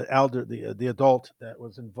 the elder, the adult that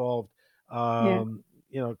was involved,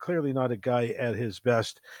 Yeah. clearly not a guy at his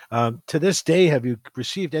best. To this day, have you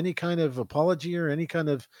received any kind of apology or any kind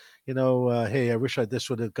of, hey, I wish this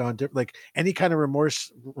would have gone different, like any kind of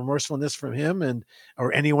remorsefulness from him and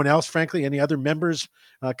or anyone else? Frankly, any other members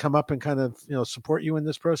come up and kind of support you in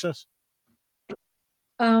this process?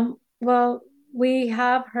 Well, we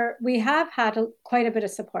have had quite a bit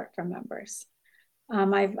of support from members.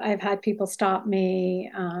 I've had people stop me.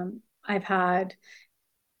 I've had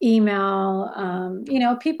email.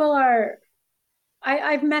 People are.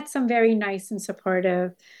 I've met some very nice and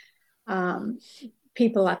supportive um,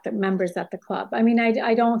 people at the members at the club. I mean,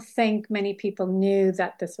 I don't think many people knew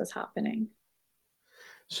that this was happening.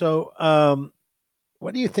 So,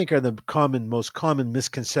 what do you think are the most common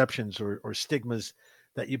misconceptions or stigmas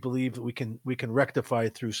that you believe that we can rectify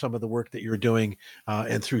through some of the work that you're doing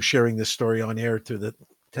and through sharing this story on air to the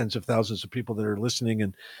tens of thousands of people that are listening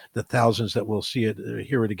and the thousands that will see it,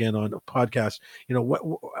 hear it again on a podcast?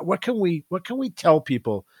 What can we tell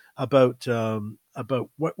people about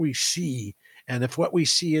what we see, and if what we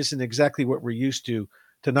see isn't exactly what we're used to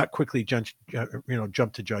not quickly jump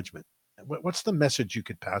to judgment? What's the message you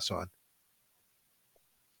could pass on?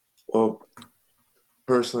 Well,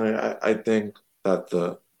 personally, I think that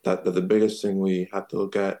the biggest thing we have to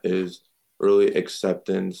look at is really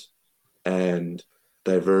acceptance and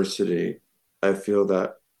diversity. I feel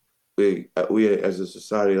that we as a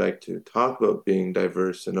society like to talk about being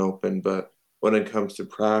diverse and open, but when it comes to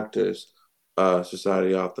practice,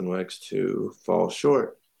 society often likes to fall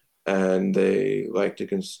short, and they like to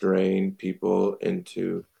constrain people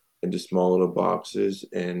into small little boxes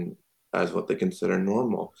and as what they consider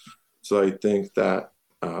normal. So I think that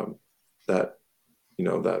that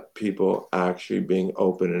that people actually being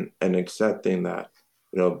open and accepting that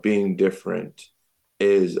being different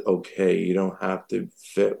is okay. You don't have to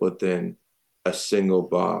fit within a single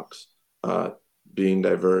box. Uh, Being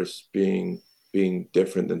diverse, being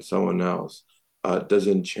different than someone else,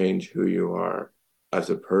 doesn't change who you are as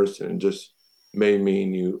a person. It just may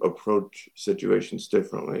mean you approach situations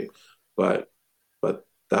differently, but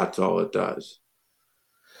that's all it does.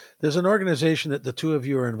 There's an organization that the two of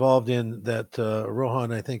you are involved in that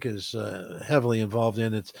Rohan, I think, is heavily involved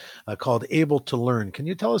in. It's called Able to Learn. Can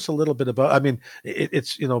you tell us a little bit about? I mean,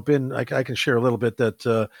 it's been. I can share a little bit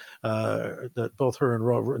that both her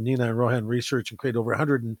and Nina and Rohan research and create over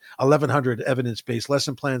 1,100 evidence-based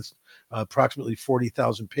lesson plans, approximately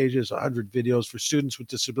 40,000 pages, 100 videos for students with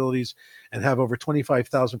disabilities, and have over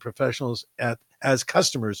 25,000 professionals as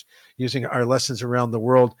customers using our lessons around the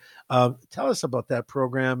world. Tell us about that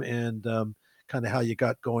program and kind of how you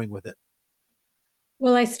got going with it.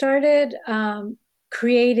 Well, I started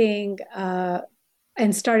creating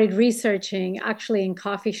and started researching actually in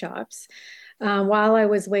coffee shops while I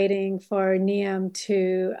was waiting for NEOM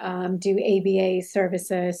to do ABA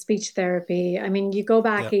services, speech therapy. I mean, you go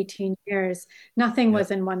back 18 years, nothing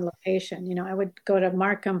was in one location. I would go to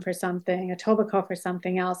Markham for something, Etobicoke for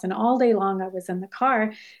something else, and all day long I was in the car,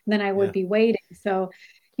 and then I would be waiting. So,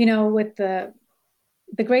 with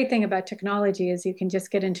the great thing about technology is you can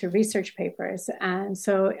just get into research papers. And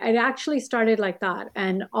so it actually started like that.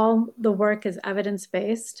 And all the work is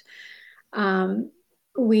evidence-based.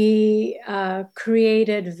 We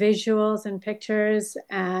created visuals and pictures,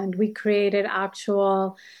 and we created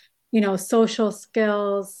actual, social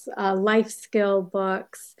skills, life skill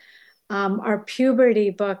books. Our puberty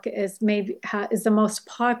book is the most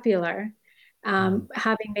popular,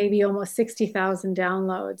 having maybe almost 60,000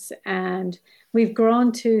 downloads. And we've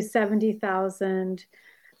grown to 70,000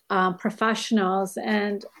 professionals.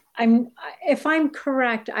 And if I'm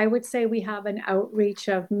correct, I would say we have an outreach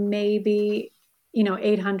of maybe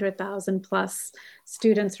 800,000 plus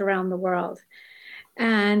students around the world.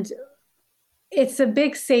 And it's a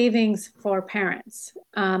big savings for parents.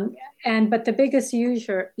 But the biggest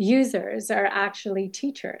users are actually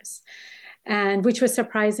teachers, and which was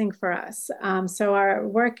surprising for us. So our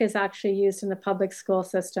work is actually used in the public school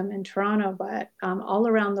system in Toronto, but all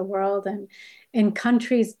around the world and in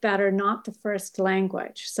countries that are not the first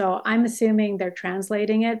language. So I'm assuming they're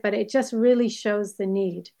translating it, but it just really shows the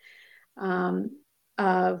need of,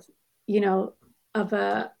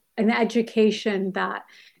 an education that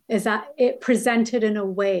is that it presented in a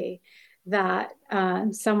way that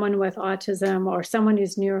someone with autism or someone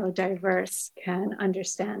who's neurodiverse can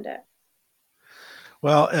understand it.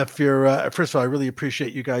 Well, if you're first of all, I really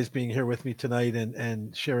appreciate you guys being here with me tonight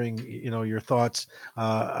and sharing, your thoughts.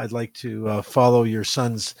 I'd like to follow your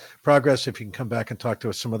son's progress. If you can come back and talk to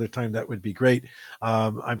us some other time, that would be great.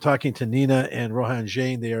 I'm talking to Nina and Rohan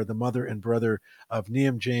Jain. They are the mother and brother of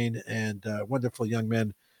Niam Jain, and wonderful young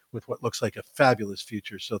men with what looks like a fabulous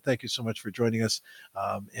future. So thank you so much for joining us,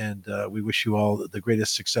 and we wish you all the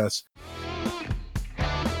greatest success.